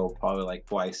usually I go probably like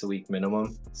twice a week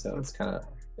minimum, so it's kind of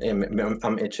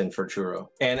I'm itching for churro.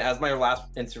 And as my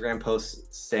last Instagram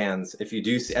post stands, if you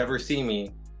do ever see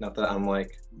me, not that I'm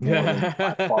like more than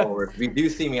 5 followers, if you do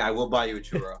see me, I will buy you a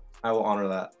churro. I will honor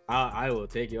that. I will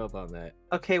take you up on that.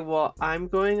 Okay, well, I'm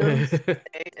going on Sunday.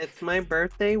 It's my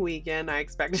birthday weekend. I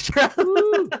expect to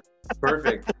travel.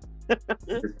 Perfect.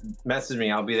 Just message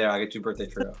me, I'll be there. I'll get you a birthday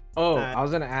churro. Oh, I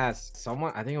was gonna ask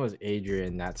someone, I think it was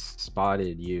Adrian, that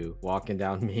spotted you walking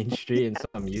down Main Street in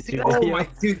some YouTube video. My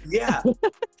dude, yeah.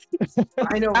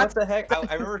 I know, what the heck.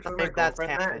 I remember telling my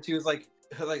girlfriend that, and she was like,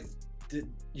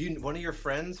 did one of your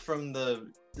friends from the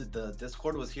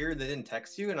Discord was here, they didn't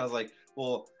text you? And I was like,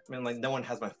 well, I mean, like, no one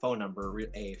has my phone number,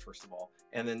 A, first of all,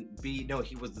 and then B, no,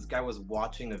 this guy was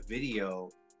watching a video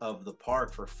of the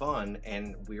park for fun,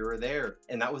 and we were there,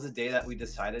 and that was the day that we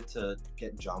decided to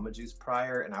get Jamba Juice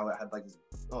prior, and I had like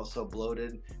so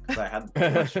bloated because I had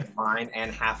mine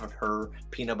and half of her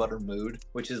peanut butter mood,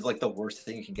 which is like the worst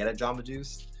thing you can get at Jamba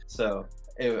Juice. So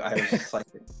I was just like,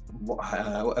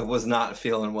 I was not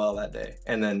feeling well that day,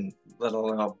 and then let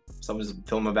alone someone just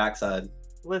filmed my backside.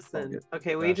 Listen,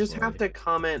 okay, we just have to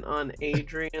comment on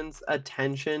Adrian's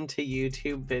attention to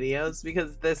YouTube videos,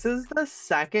 because this is the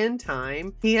second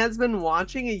time he has been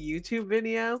watching a YouTube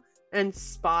video and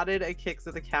spotted a Kicks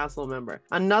at the Castle member.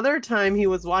 Another time he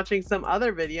was watching some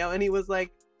other video and he was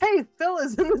like, hey, Phil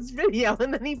is in this video,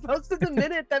 and then he posted the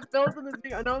minute that Phil's in this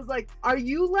video, and I was like, are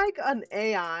you like an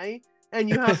AI and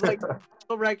you have like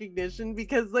recognition?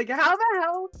 Because like, how the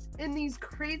hell in these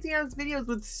crazy ass videos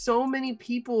with so many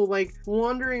people like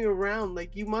wandering around,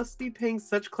 like you must be paying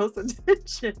such close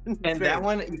attention. And that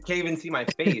one, you can't even see my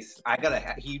face.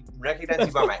 He recognized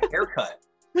me by my haircut.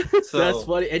 So that's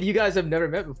funny. And you guys have never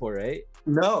met before, right?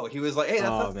 No, he was like, hey,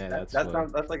 that's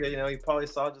like a, he probably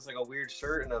saw just like a weird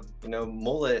shirt and a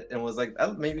mullet and was like,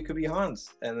 oh, maybe it could be Hans,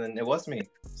 and then it was me.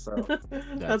 So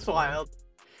that's wild.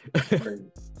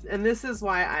 And this is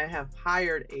why I have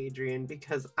hired Adrian,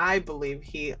 because I believe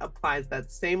he applies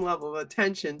that same level of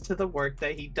attention to the work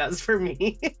that he does for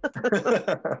me.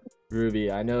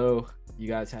 Ruby, I know you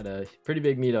guys had a pretty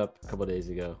big meetup a couple days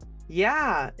ago.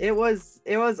 Yeah, it was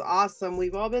awesome.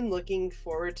 We've all been looking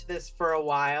forward to this for a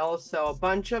while. So a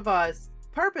bunch of us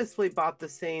purposefully bought the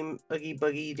same Oogie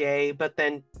Boogie day, but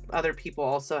then other people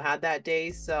also had that day.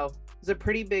 So it was a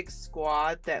pretty big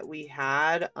squad that we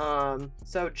had.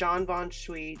 So John Von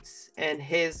Schweetz and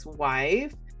his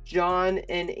wife, John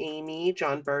and Amy,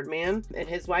 John Birdman, and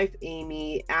his wife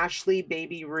Amy, Ashley,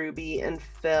 baby Ruby, and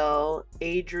Phil,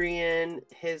 Adrian,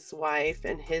 his wife,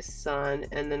 and his son,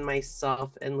 and then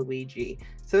myself and Luigi.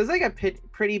 So it was like a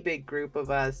pretty big group of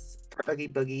us for Oogie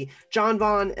Boogie. John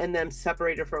Vaughn and them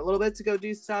separated for a little bit to go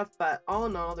do stuff, but all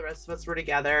in all, the rest of us were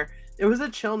together. It was a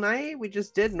chill night. We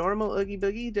just did normal Oogie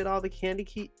Boogie, did all the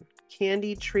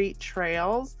candy treat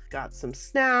trails, got some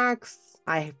snacks.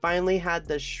 I finally had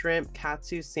the shrimp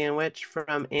katsu sandwich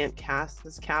from Aunt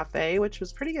Cass's Cafe, which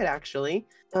was pretty good actually.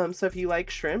 So if you like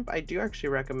shrimp, I do actually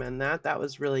recommend that. That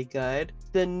was really good.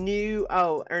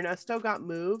 Ernesto got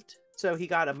moved, so he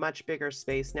got a much bigger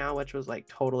space now, which was like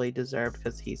totally deserved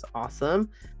because he's awesome.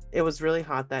 It was really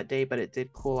hot that day, but it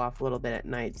did cool off a little bit at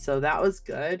night, so that was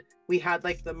good. We had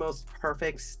like the most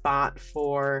perfect spot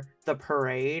for the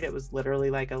parade. It was literally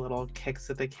like a little Kicks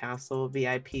at the Castle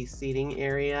VIP seating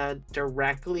area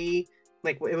directly,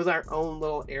 like it was our own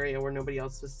little area where nobody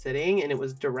else was sitting, and it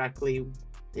was directly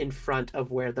in front of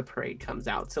where the parade comes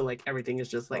out. So like everything is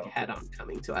just like head on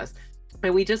coming to us.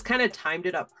 And we just kind of timed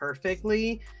it up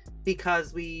perfectly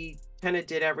because we kind of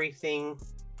did everything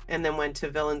and then went to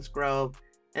Villains Grove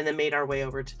and then made our way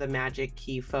over to the Magic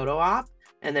Key photo op.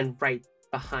 And then right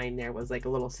behind there was like a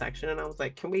little section. And I was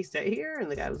like, can we sit here?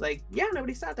 And the guy was like, yeah,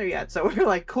 nobody sat there yet. So we were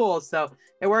like, cool. So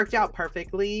it worked out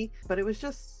perfectly. But it was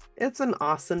just, it's an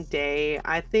awesome day.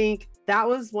 I think that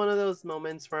was one of those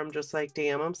moments where I'm just like,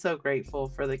 damn, I'm so grateful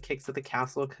for the Kicks at the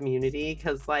Castle community.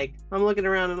 Cause like, I'm looking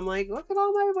around and I'm like, look at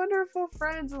all my wonderful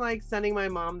friends, and like sending my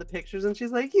mom the pictures. And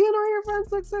she's like, you and all your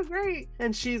friends look so great.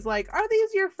 And she's like, are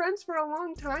these your friends for a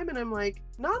long time? And I'm like,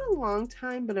 not a long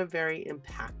time, but a very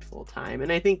impactful time.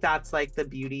 And I think that's like the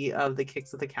beauty of the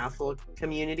Kicks at the Castle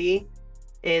community,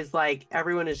 is like,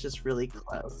 everyone is just really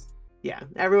close. Yeah,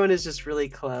 everyone is just really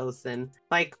close, and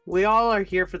like we all are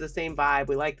here for the same vibe.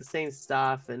 We like the same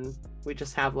stuff, and we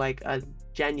just have like a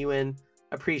genuine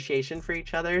appreciation for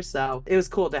each other. So it was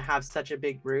cool to have such a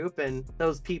big group, and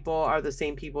those people are the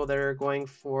same people that are going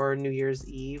for New Year's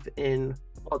Eve in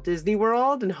Walt Disney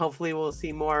World, and hopefully we'll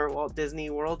see more Walt Disney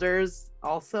Worlders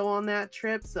also on that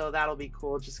trip. So that'll be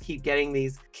cool. Just keep getting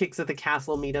these Kicks at the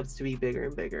Castle meetups to be bigger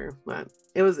and bigger. But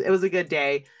it was a good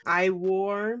day. I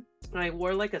wore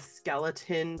like a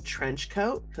skeleton trench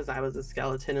coat because I was a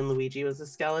skeleton and Luigi was a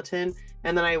skeleton.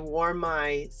 And then I wore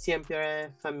my Siempre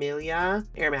Familia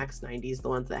Air Max 90s, the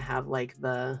ones that have like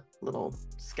the little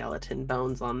skeleton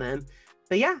bones on them.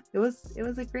 But yeah, it was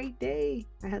a great day.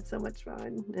 I had so much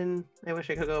fun, and I wish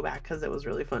I could go back because it was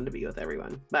really fun to be with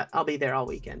everyone. But I'll be there all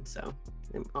weekend, so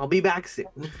I'll be back soon.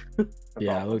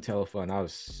 Yeah, it looked hella fun. I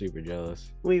was super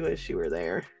jealous. We wish you were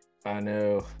there. I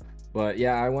know. But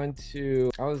yeah, I went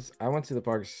to the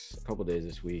parks a couple days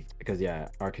this week because yeah,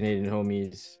 our Canadian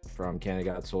homies from Canada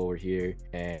Got Soul were here,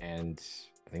 and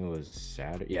I think it was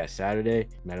Saturday. Yeah, Saturday.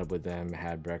 Met up with them,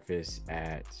 had breakfast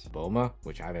at Boma,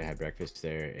 which I haven't had breakfast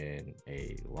there in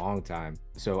a long time.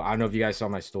 So I don't know if you guys saw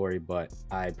my story, but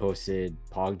I posted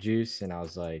Pog Juice and I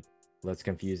was like, let's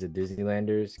confuse the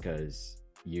Disneylanders because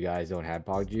you guys don't have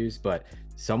Pog Juice. But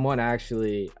someone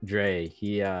actually, Dre,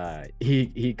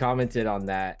 he commented on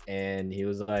that and he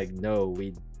was like, no,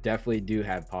 we definitely do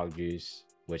have Pog Juice,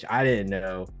 which I didn't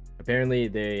know. Apparently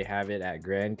they have it at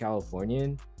Grand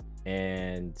Californian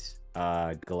and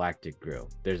Galactic Grill.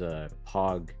 There's a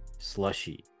Pog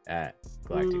slushy at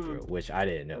Galactic Grill, which I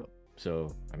didn't know.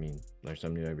 So I mean, learn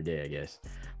something new every day, I guess.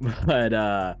 But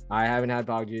I haven't had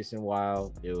Pog Juice in a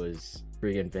while. It was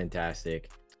freaking fantastic.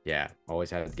 Yeah,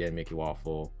 always had to get a Mickey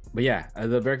waffle. But yeah,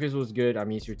 the breakfast was good. I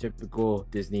mean, it's your typical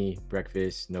Disney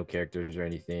breakfast, no characters or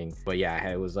anything. But yeah,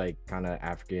 it was like kind of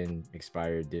African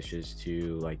inspired dishes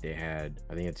too. Like they had,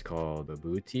 I think it's called a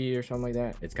booty or something like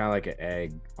that. It's kind of like an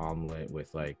egg omelet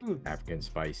with like African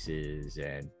spices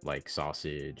and like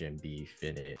sausage and beef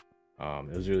in it.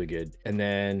 It was really good. And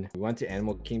then we went to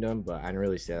Animal Kingdom, but I didn't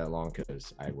really stay that long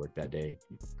because I worked that day.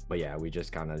 But yeah, we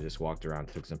just kind of just walked around,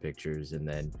 took some pictures, and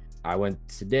then I went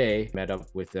today, met up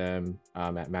with them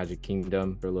at Magic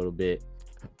Kingdom for a little bit.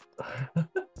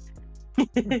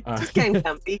 Just getting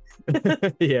comfy.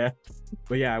 Yeah.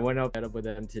 But yeah, I went up, met up with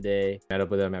them today. Met up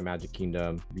with them at Magic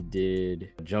Kingdom. We did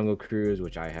Jungle Cruise,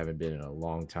 which I haven't been in a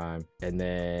long time. And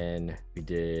then we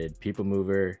did People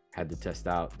Mover. Had to test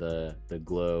out the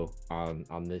glow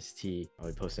on this tea. I'll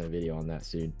be posting a video on that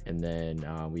soon. And then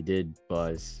we did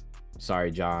Buzz.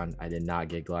 Sorry, John, I did not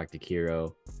get Galactic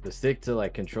Hero. The stick to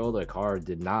like control the car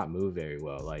did not move very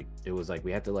well. Like it was like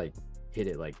we had to like hit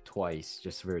it like twice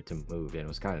just for it to move, and it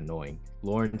was kind of annoying.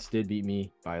 Lawrence did beat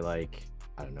me by like,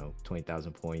 I don't know,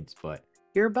 20,000 points, but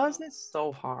Your Buzz is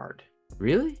so hard.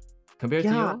 really compared to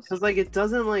Yeah, yours? because like it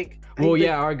doesn't like. Well, the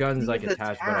yeah, our gun's like thing is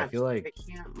attached, but I feel like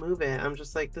I can't move it. I'm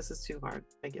just like, this is too hard.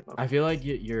 I give up. I feel like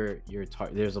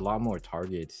there's a lot more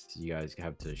targets you guys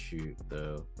have to shoot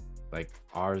though. Like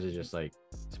ours is just like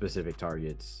specific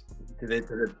targets. Do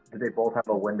they both have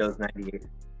a Windows 98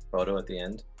 photo at the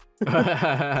end?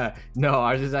 No,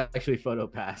 ours is actually Photo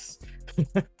Pass.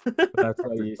 That's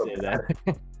how you say that.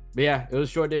 But yeah, it was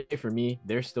a short day for me.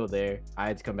 They're still there. I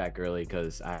had to come back early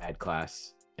because I had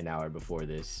class an hour before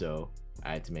this, so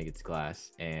I had to make it to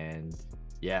class. And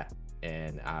yeah,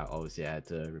 and I obviously had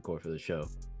to record for the show.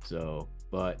 So,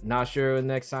 but not sure when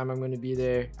next time I'm going to be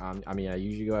there. I mean, I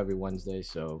usually go every Wednesday,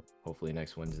 so hopefully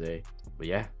next Wednesday. But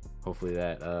yeah, hopefully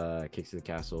that Kicks to the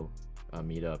Castle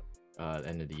meetup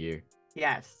end of the year.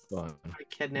 Yes. Fun. I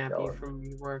kidnap you from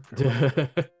your work.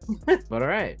 But all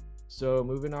right, so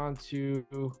moving on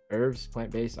to Herb's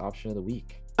plant-based option of the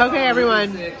week. Okay,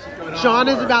 everyone. Sean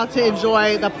is about to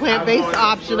enjoy the plant-based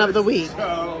option of the week.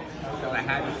 I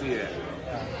had to see it.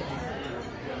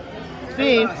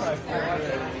 See?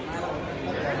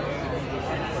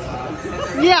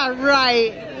 Yeah,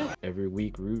 right. Every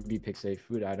week, Ruby picks a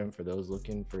food item for those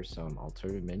looking for some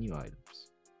alternative menu items.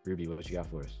 Ruby, what you got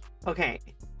for us? Okay,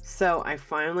 so I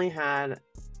finally had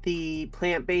the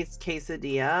plant-based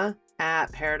quesadilla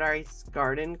at Paradise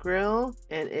Garden Grill,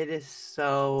 and it is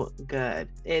so good.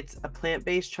 It's a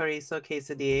plant-based chorizo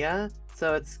quesadilla.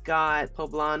 So it's got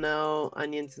poblano,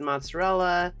 onions, and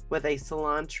mozzarella with a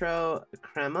cilantro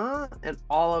crema, and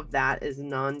all of that is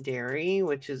non-dairy,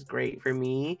 which is great for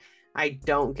me. I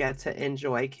don't get to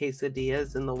enjoy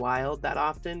quesadillas in the wild that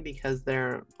often because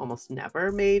they're almost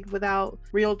never made without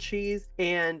real cheese,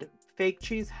 and fake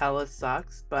cheese hella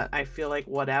sucks, but I feel like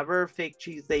whatever fake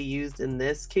cheese they used in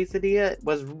this quesadilla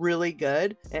was really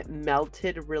good. It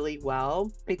melted really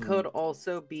well. It could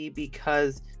also be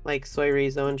because like soy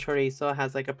rizo and chorizo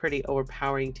has like a pretty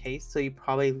overpowering taste, so you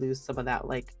probably lose some of that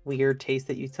like weird taste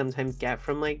that you sometimes get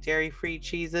from like dairy-free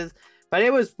cheeses. But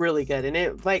it was really good, and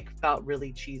it like felt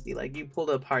really cheesy. Like you pulled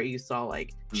it apart, you saw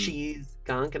like cheese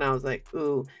gunk, and I was like,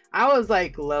 ooh. I was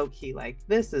like low key, like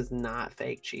this is not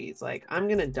fake cheese. Like I'm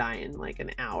gonna die in like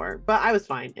an hour, but I was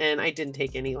fine, and I didn't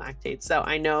take any lactate, so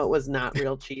I know it was not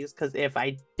real cheese. Because if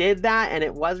I did that and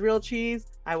it was real cheese,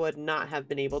 I would not have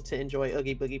been able to enjoy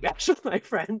Oogie Boogie Bash with my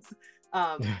friends.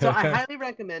 So I highly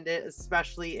recommend it,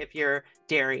 especially if you're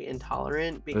dairy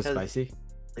intolerant, because It was spicy.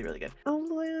 It's really good.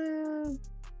 Oh,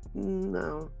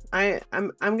 no,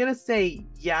 I'm gonna say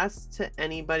yes to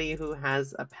anybody who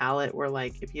has a palate where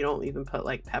like if you don't even put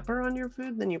like pepper on your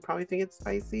food, then you probably think it's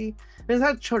spicy. It's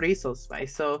not chorizo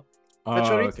spice, so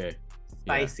Okay.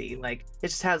 spicy. Like it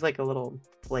just has like a little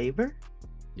flavor.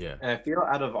 Yeah. And I feel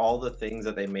out of all the things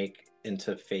that they make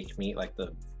into fake meat, like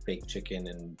the fake chicken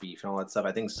and beef and all that stuff,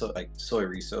 I think so like soy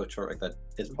riso like that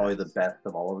is probably the best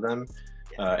of all of them.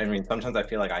 I mean, sometimes I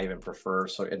feel like I even prefer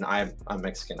soy, and I'm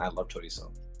Mexican. I love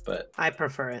chorizo, but I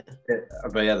prefer it.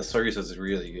 But yeah, the soy riso is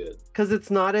really good because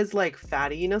it's not as like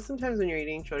fatty. You know, sometimes when you're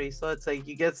eating chorizo, it's like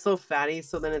you get so fatty,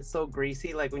 so then it's so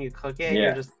greasy. Like when you cook it,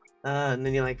 you're just and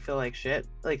then you like feel like shit.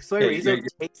 Like soy riso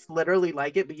tastes literally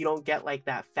like it, but you don't get like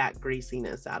that fat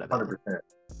greasiness out of it.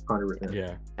 100%.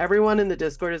 Yeah. Everyone in the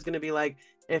Discord is gonna be like,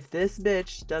 if this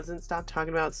bitch doesn't stop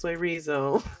talking about soy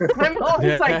riso, I'm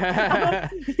always like,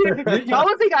 y'all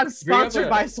don't think I'm sponsored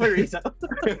by soy riso.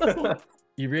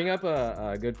 You bring up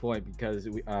a good point because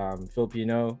we,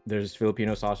 there's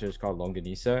Filipino sausage called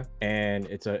longanisa, and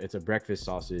it's a breakfast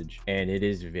sausage, and it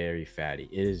is very fatty.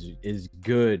 It is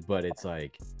good, but it's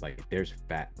like there's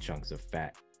fat chunks of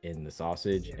fat in the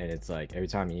sausage, and it's like every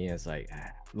time you eat it, it's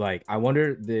like I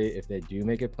wonder if they do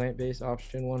make a plant-based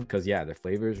option one, because yeah, the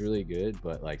flavor is really good,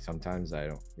 but like sometimes I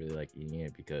don't really like eating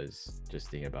it because just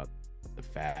thinking about the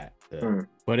fat,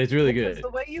 but it's really good. The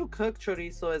way you cook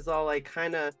chorizo is all like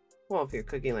kind of well, if you're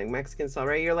cooking like Mexican style,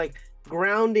 right, you're like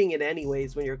grounding it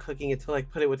anyways when you're cooking it to like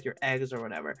put it with your eggs or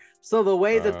whatever. So the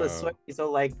way that the soy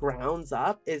miso like grounds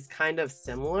up is kind of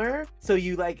similar. So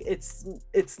you like it's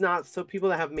not, so people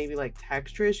that have maybe like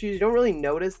texture issues, you don't really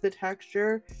notice the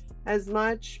texture as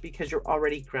much because you're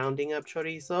already grounding up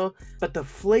chorizo, but the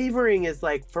flavoring is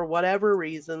like, for whatever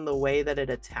reason, the way that it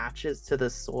attaches to the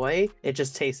soy, it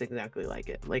just tastes exactly like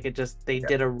it. Like it just, they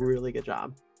did a really good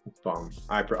job. Bomb.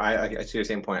 I see your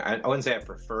same point. I wouldn't say I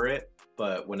prefer it,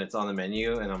 but when it's on the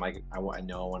menu and I'm like, I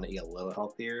know I want to eat a little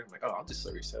healthier, I'm like, oh, I'll just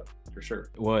chorizo for sure.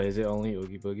 What is it? Only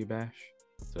Oogie Boogie Bash?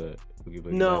 It's a Oogie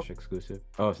Boogie No. Bash exclusive.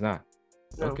 Oh, it's not.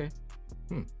 No. Okay.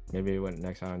 Maybe when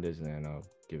next time I'm Disneyland, I'll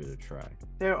give it a try.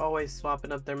 They're always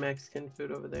swapping up their Mexican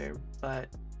food over there, but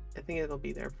I think it'll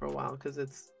be there for a while because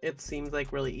it seems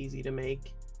like really easy to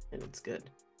make and it's good.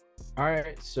 All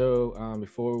right. So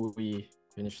before we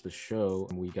finish the show,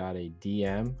 we got a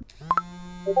DM.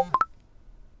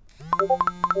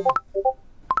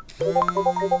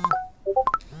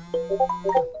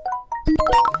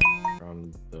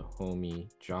 From the homie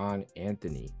John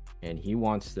Anthony, and he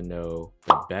wants to know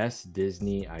the best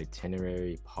Disney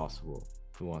itinerary possible.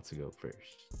 Who wants to go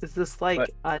first? Is this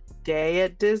like a day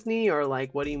at Disney, or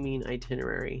like, what do you mean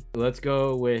itinerary? Let's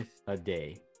go with a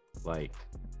day, like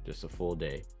just a full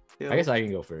day. I guess I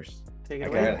can go first. Take it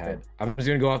Okay, away. I'm just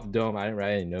gonna go off the dome. I didn't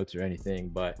write any notes or anything,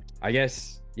 but I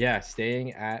guess, yeah,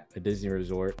 staying at a Disney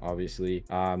resort, obviously.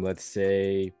 Let's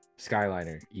say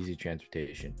Skyliner, easy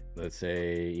transportation. Let's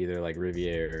say either like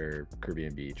Riviera or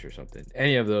Caribbean Beach or something.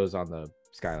 Any of those on the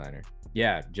Skyliner.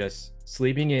 Yeah, just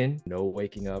sleeping in, no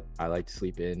waking up. I like to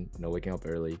sleep in, no waking up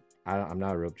early. I'm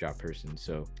not a rope drop person,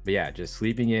 so, but yeah, just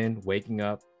sleeping in, waking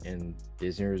up in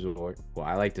Disney Resort. Well,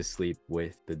 I like to sleep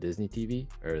with the Disney TV,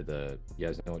 or you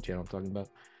guys know what channel I'm talking about,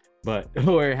 but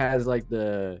where it has like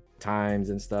the times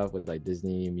and stuff with like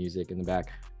Disney music in the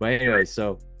back. But anyway,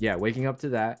 so yeah, waking up to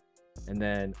that, and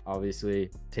then obviously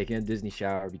taking a Disney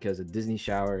shower, because a Disney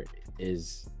shower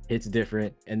hits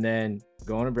different, and then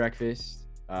going to breakfast.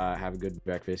 Have a good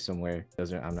breakfast somewhere.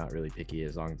 I'm not really picky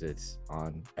as long as it's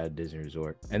on at a Disney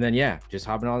resort. And then yeah, just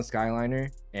hopping on the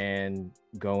Skyliner and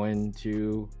going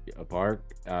to a park,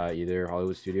 either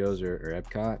Hollywood Studios or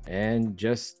Epcot, and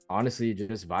just honestly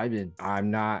just vibing.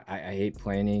 I hate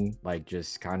planning, like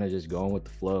just kind of just going with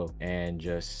the flow and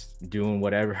just doing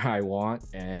whatever I want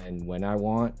and when I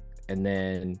want, and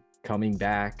then coming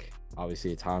back.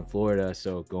 Obviously it's hot in Florida,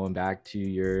 so going back to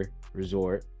your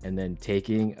resort and then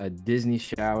taking a Disney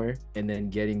shower and then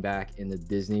getting back in the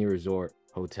Disney resort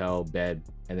hotel bed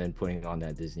and then putting on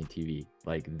that Disney TV.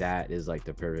 Like that is like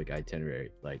the perfect itinerary.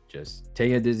 Like just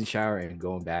taking a Disney shower and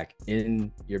going back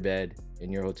in your bed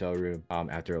in your hotel room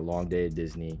after a long day at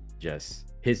Disney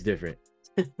just hits different.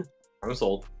 I'm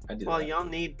sold. I do. Well, that. y'all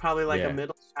need probably like a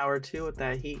middle shower too with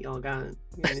that heat y'all got.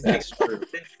 That's true.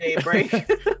 Day break.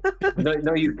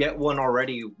 No, you get one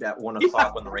already at 1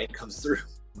 o'clock when the rain comes through.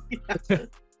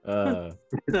 Yeah.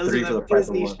 Those are the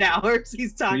Disney showers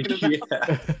he's talking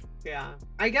about. Yeah.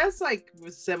 I guess like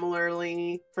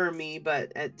similarly for me,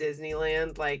 but at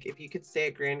Disneyland, like if you could stay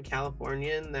at Grand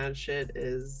Californian, that shit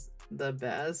is the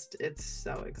best. It's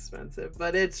so expensive,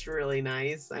 but it's really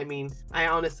nice. I mean, I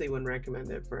honestly wouldn't recommend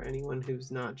it for anyone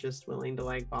who's not just willing to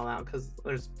like ball out, because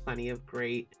there's plenty of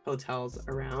great hotels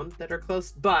around that are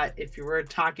close. But if you were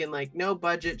talking like no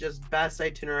budget, just best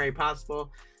itinerary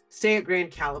possible, stay at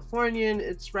Grand Californian.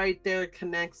 It's right there,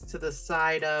 connects to the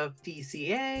side of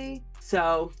DCA.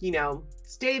 So,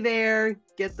 stay there,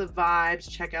 get the vibes,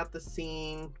 check out the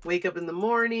scene, wake up in the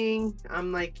morning.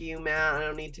 I'm like you, Matt. I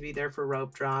don't need to be there for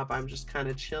rope drop. I'm just kind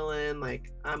of chilling.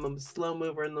 Like, I'm a slow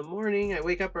mover in the morning. I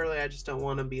wake up early. I just don't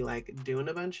want to be like doing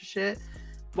a bunch of shit.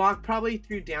 Walk probably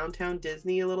through downtown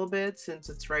Disney a little bit since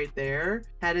it's right there.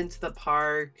 Head into the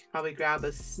park, probably grab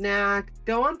a snack,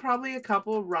 go on probably a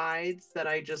couple rides that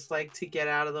I just like to get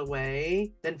out of the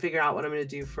way, then figure out what I'm going to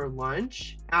do for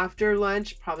lunch. After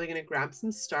lunch, probably going to grab some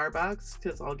Starbucks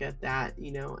because I'll get that,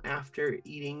 after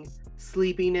eating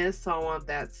sleepiness. So I want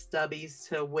that Stubbies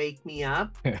to wake me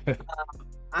up.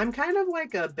 I'm kind of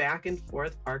like a back and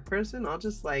forth park person. I'll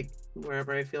just like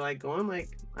wherever I feel like going,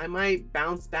 like I might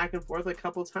bounce back and forth a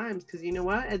couple times because you know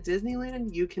what? At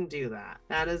Disneyland, you can do that.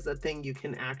 That is a thing you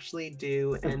can actually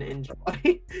do and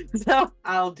enjoy. So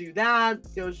I'll do that,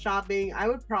 go shopping. I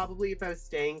would probably, if I was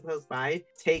staying close by,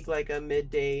 take like a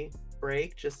midday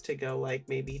break just to go like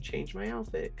maybe change my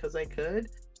outfit because I could.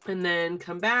 And then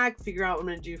come back, figure out what I'm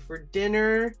going to do for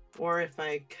dinner. Or if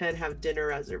I could have dinner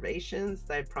reservations,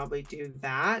 I'd probably do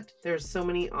that. There's so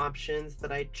many options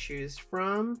that I choose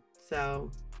from.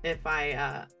 So if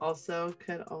I also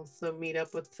could also meet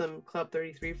up with some Club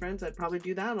 33 friends, I'd probably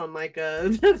do that on like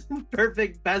a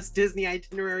perfect best Disney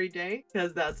itinerary day,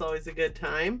 because that's always a good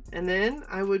time. And then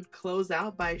I would close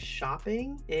out by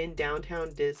shopping in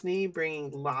downtown Disney,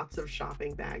 bringing lots of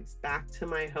shopping bags back to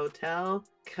my hotel,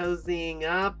 cozying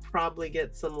up, probably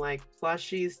get some like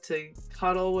plushies to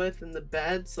cuddle with in the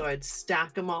bed, so I'd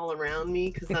stack them all around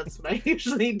me, because that's what I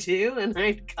usually do, and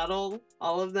I'd cuddle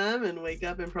all of them and wake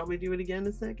up and probably do it again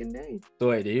the second day. So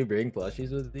wait, do you bring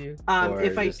plushies with you?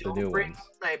 If I just the don't new bring ones?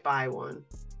 one, I buy one.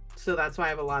 So that's why I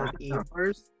have a lot of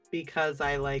Eeyores, because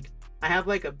I have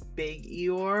like a big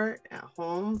Eeyore at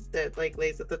home that like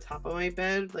lays at the top of my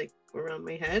bed, like around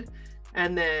my head.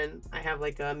 And then I have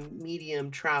like a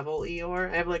medium travel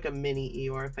Eeyore. I have like a mini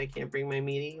Eeyore if I can't bring my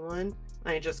mini one.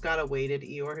 I just got a weighted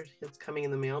Eeyore. It's coming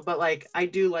in the mail. But like, I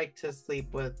do like to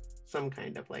sleep with some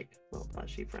kind of like little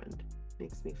plushy friend.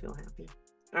 Makes me feel happy.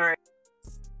 All right.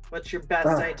 What's your best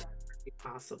itinerary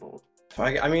possible?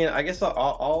 I mean, I guess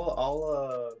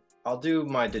I'll do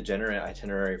my degenerate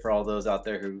itinerary for all those out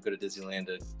there who go to Disneyland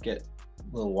to get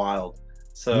a little wild.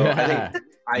 So I think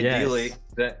ideally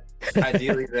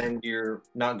then you're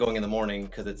not going in the morning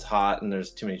because it's hot and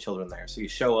there's too many children there. So you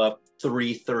show up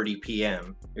 3:30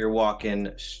 p.m. You're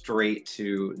walking straight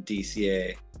to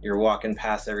DCA. You're walking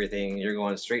past everything. You're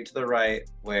going straight to the right,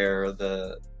 where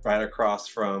right across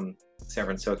from San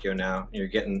Francisco now, you're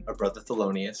getting a Brother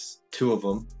Thelonious, 2 of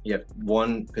them. You have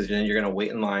one, because then you're gonna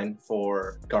wait in line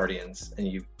for Guardians, and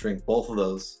you drink both of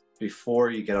those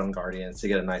before you get on Guardians to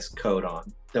get a nice coat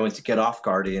on. Then once you get off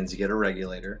Guardians, you get a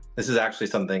regulator. This is actually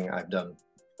something I've done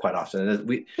quite often.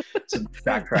 To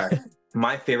backtrack,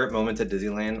 my favorite moments at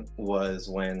Disneyland was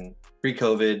when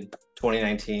pre-COVID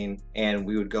 2019, and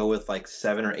we would go with like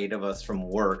 7 or 8 of us from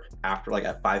work after like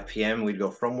at 5 p.m. We'd go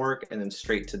from work and then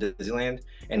straight to Disneyland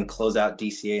and close out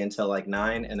DCA until like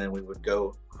 9, and then we would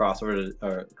go cross over to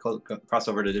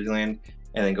Disneyland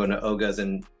and then go to Oga's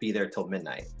and be there till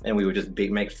midnight. And we would just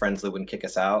make friends that wouldn't kick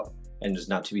us out and just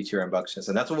not to be too rambunctious.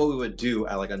 And that's what we would do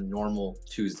at like a normal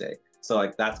Tuesday. So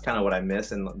like that's kind of what I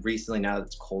miss. And recently, now that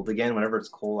it's cold again, whenever it's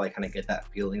cold, I kind of get that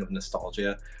feeling of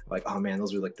nostalgia. Like, oh man,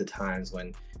 those were like the times when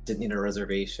you didn't need a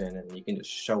reservation and you can just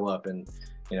show up and,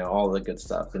 you know, all the good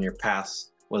stuff. And your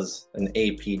pass was an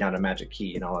AP, not a magic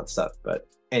key, and all that stuff. But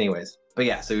anyways, but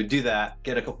yeah, so we would do that,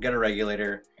 get a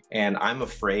regulator. And I'm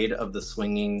afraid of the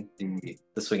swinging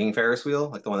Ferris wheel,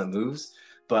 like the one that moves.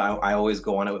 But I always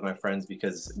go on it with my friends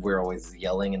because we're always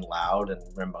yelling and loud and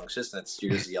rambunctious, and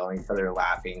you're just yelling at each other,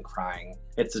 laughing, crying.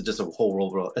 It's just a whole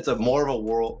world. It's more of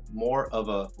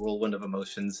a whirlwind of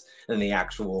emotions than the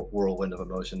actual whirlwind of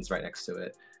emotions right next to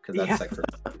it, because that's like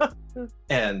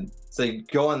and so you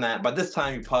go on that. By this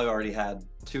time, you probably already had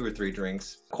 2 or 3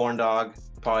 drinks, corn dog,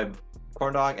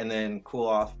 and then not cool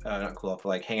off, but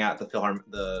like hang out at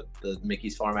the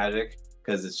Mickey's PhilharMagic,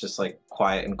 because it's just like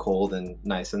quiet and cold and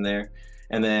nice in there.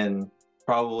 And then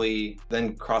probably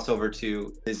cross over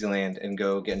to Disneyland and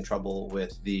go get in trouble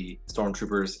with the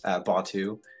stormtroopers at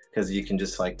Batuu, because you can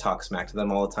just like talk smack to them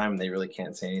all the time and they really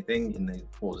can't say anything, and they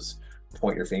will just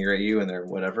point your finger at you and they're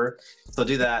whatever. So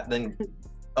do that. Then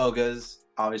Oga's,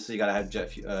 obviously you gotta have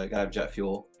jet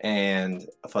fuel and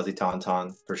a fuzzy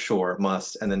tauntaun for sure,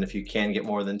 must. And then if you can get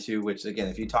more than 2, which again,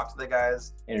 if you talk to the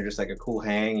guys and you're just like a cool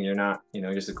hang and you're not, you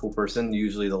know, just a cool person,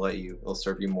 usually they'll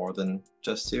serve you more than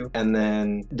just 2. And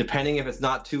then depending if it's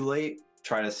not too late,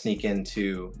 try to sneak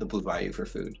into the Blue Bayou for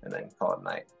food and then call it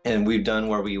night. And we've done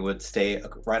where we would stay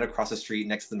right across the street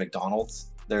next to the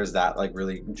McDonald's. There's that like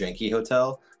really janky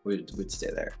hotel. We'd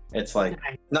stay there. It's like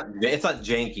it's not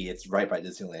janky. It's right by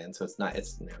Disneyland, so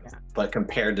but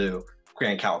compared to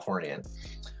Grand Californian,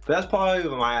 but that's probably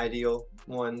my ideal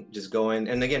one. Just going,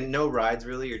 and again, no rides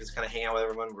really. You're just kind of hanging out with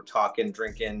everyone. We're talking,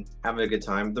 drinking, having a good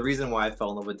time. The reason why I fell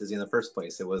in love with Disney in the first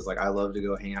place, it was like I love to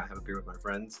go hang out, have a beer with my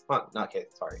friends. Not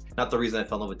the reason I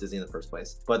fell in love with Disney in the first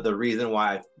place, but the reason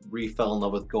why I fell in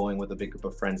love with going with a big group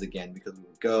of friends again, because we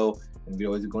would go and we'd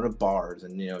always go to bars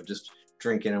and, you know, just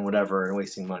drinking and whatever and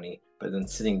wasting money, but then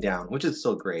sitting down, which is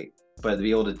still great. But to be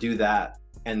able to do that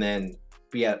and then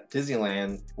be at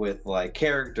Disneyland with like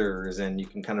characters, and you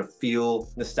can kind of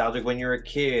feel nostalgic when you're a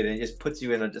kid, and it just puts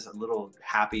you in just a little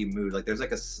happy mood. Like there's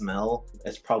like a smell,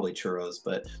 it's probably churros,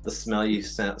 but the smell you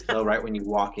smell right when you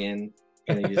walk in,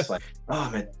 and you're just like, oh,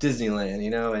 I'm at Disneyland,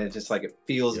 you know, and it's just like, it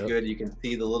feels good. You can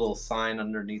see the little sign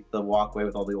underneath the walkway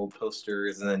with all the old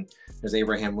posters, and then there's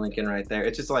Abraham Lincoln right there.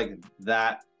 It's just like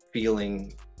that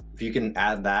feeling. If you can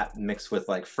add that mixed with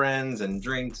like friends and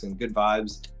drinks and good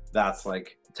vibes, that's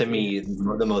like, to me,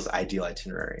 the most ideal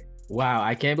itinerary. Wow,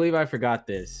 I can't believe I forgot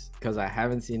this because I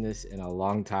haven't seen this in a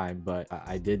long time, but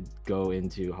I did go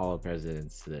into Hall of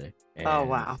Presidents today. Oh,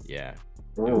 wow. Yeah.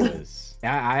 Ooh. It was.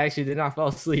 I actually did not fall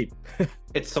asleep.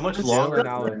 It's so much It's longer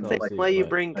now than with Like, why you but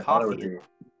bring I thought it would coffee be. in.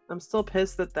 I'm still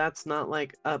pissed that that's not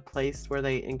like a place where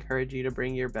they encourage you to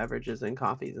bring your beverages and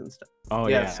coffees and stuff. Oh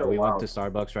Yeah, yeah, it's so we went wild. to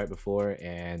Starbucks right before,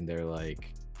 and they're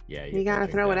like, "Yeah, You gotta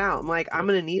drink throw it that." out. I'm like, I'm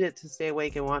gonna need it to stay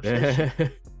awake and watch this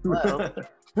shit. Hello.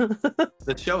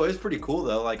 The show is pretty cool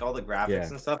though, like all the graphics Yeah.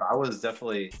 and stuff. I was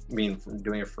definitely,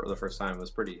 doing it for the first time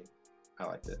was pretty. I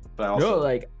liked it, but I also No,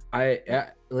 like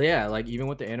like even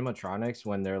with the animatronics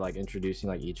when they're like introducing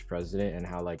like each president and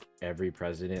how like every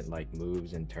president like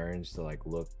moves and turns to like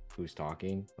look who's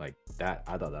talking, like that,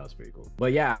 I thought that was pretty cool.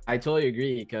 But yeah, I totally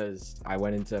agree because I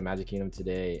went into Magic Kingdom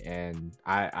today and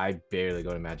I barely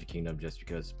go to Magic Kingdom just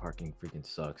because parking freaking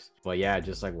sucks. But yeah,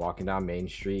 just like walking down Main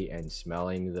Street and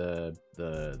smelling the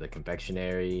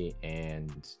confectionery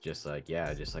and just like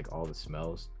just like all the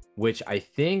smells, which I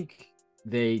think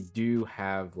they do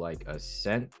have like a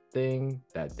scent thing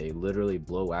that they literally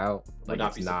blow out. would Like not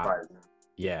it's be not, surprised.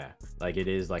 yeah, like it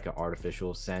is like an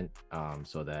artificial scent,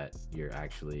 so that you're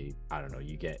actually, I don't know,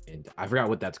 you get into, I forgot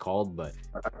what that's called, but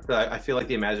I feel like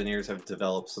the Imagineers have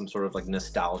developed some sort of like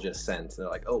nostalgia sense. They're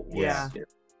like, oh Yeah.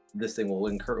 this thing will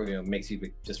encourage, makes you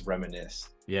just reminisce.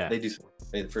 yeah,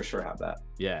 They for sure have that.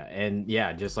 yeah, and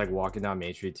yeah, just like walking down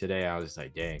Main Street today, I was just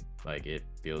like, dang, like it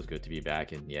feels good to be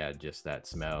back, and yeah, just that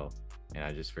smell. And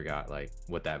I just forgot like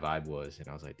what that vibe was, and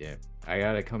I was like, damn, I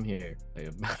gotta come here like,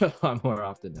 a lot more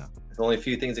often now. There's only a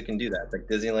few things that can do that, like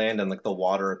Disneyland and like the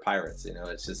water of pirates.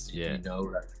 It's just Yeah. you know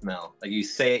that smell. Like you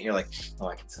say it, and you're like, oh,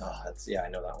 I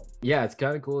know that one. Yeah, it's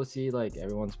kind of cool to see like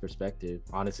everyone's perspective.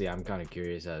 Honestly, I'm kind of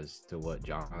curious as to what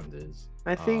John's is.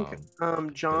 I think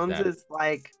John's that- is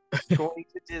like going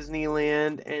to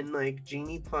Disneyland and like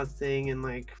Genie Plusing and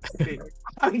like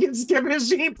I can skip his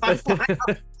Genie Plus line.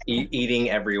 Eating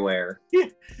everywhere.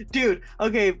 Dude,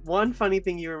 okay, one funny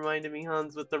thing you reminded me,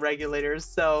 Hans, with the regulators.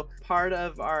 So part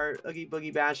of our Oogie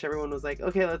Boogie Bash, everyone was like,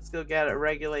 okay, let's go get a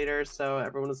regulator. So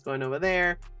everyone was going over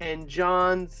there, and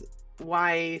John's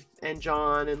wife and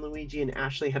John and Luigi and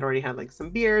Ashley had already had like some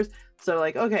beers. So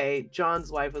like, okay,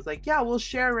 John's wife was like, yeah, we'll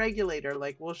share a regulator,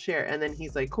 like we'll share. And then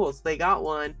he's like, cool. So they got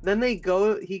one. Then he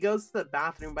goes to the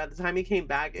bathroom. By the time he came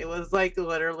back, it was like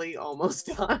literally almost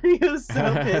done. He was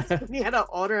so pissed. And he had to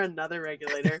order another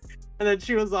regulator. And then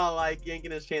she was all like yanking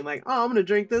his chain, like, oh, I'm gonna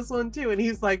drink this one too. And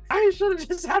he's like, I should have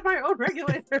just had my own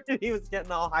regulator. And he was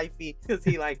getting all hyphy because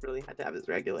he like really had to have his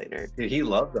regulator. Dude, he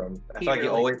loved them. I He feel like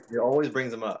really- he always brings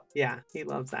them up. Yeah, he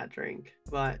loves that drink.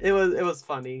 But it was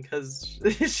funny because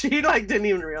she like didn't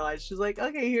even realize. She's like,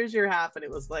 okay, here's your half, and it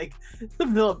was like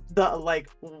the like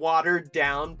watered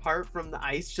down part from the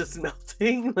ice just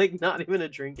melting, like not even a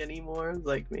drink anymore. It's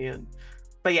like, man.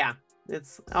 But yeah,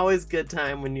 it's always good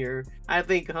time when I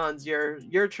think, Hans,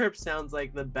 your trip sounds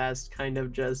like the best kind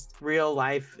of just real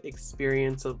life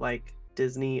experience of like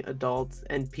Disney adults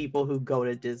and people who go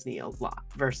to Disney a lot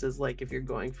versus like if you're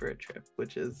going for a trip,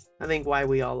 which is I think why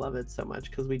we all love it so much,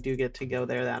 because we do get to go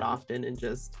there that often, and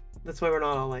just that's why we're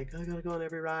not all like, I gotta go on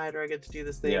every ride or I get to do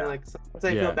this thing. Yeah. Like sometimes I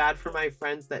Yeah. feel bad for my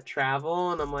friends that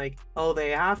travel, and I'm like, oh,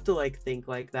 they have to like think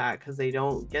like that because they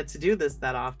don't get to do this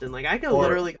that often. Like I could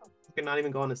literally not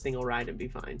even go on a single ride and be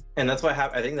fine. And that's what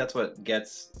I think that's what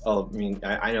gets. Oh, I mean,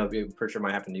 I know it for sure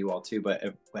might happen to you all too. But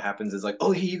what happens is like,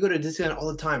 oh, hey, you go to Disneyland all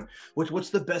the time. What's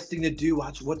the best thing to do?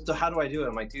 How do I do it?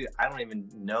 I'm like, dude, I don't even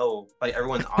know. Like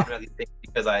everyone automatically thinks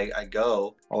because I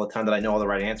go all the time that I know all the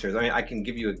right answers. I mean, I can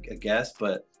give you a guess,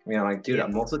 but I mean, I'm like, dude,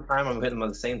 most of the time I'm hitting them on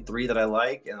the same three that I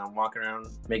like, and I'm walking around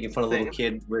making fun of a little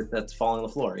kid that's falling on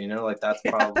the floor. Like that's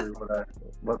probably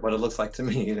what it looks like to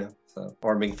me. So,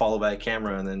 or being followed by a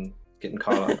camera and then getting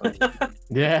caught up.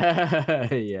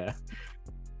 Yeah, yeah,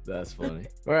 that's funny.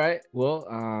 All right, well,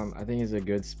 I think it's a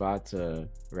good spot to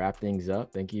wrap things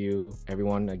up. Thank you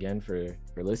everyone again for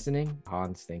listening.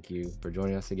 Hans, thank you for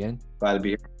joining us again. Glad to be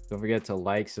here. Don't forget to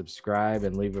like, subscribe,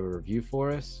 and leave a review for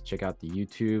us. Check out the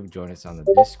YouTube, join us on the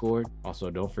Discord. Also,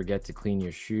 don't forget to clean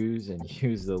your shoes and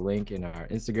use the link in our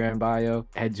Instagram bio.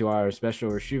 Head to our special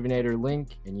Reshoevnator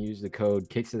link and use the code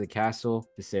Kicks of the Castle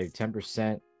to save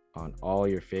 10% on all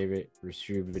your favorite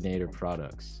Reshoevnator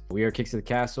products. We are Kicks of the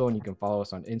Castle, and you can follow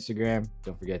us on Instagram.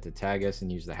 Don't forget to tag us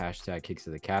and use the hashtag Kicks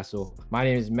of the Castle. My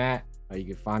name is Matt. You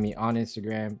can find me on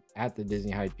Instagram at the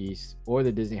Disney Hype Beast or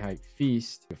the Disney Hype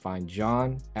Feast. You can find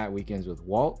John at Weekends with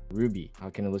Walt. Ruby, how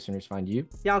can the listeners find you?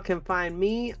 Y'all can find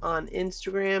me on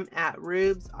Instagram at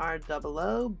Rubes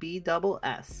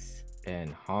ROOBSS.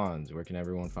 And Hans, where can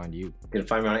everyone find you? You can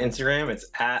find me on Instagram. It's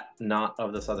at Not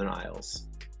of the Southern Isles.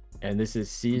 And this is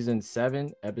season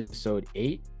 7, episode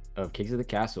 8 of Kicks of the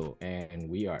Castle, and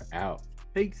we are out.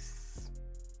 Peace.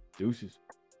 Deuces.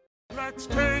 Let's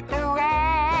take a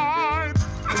ride.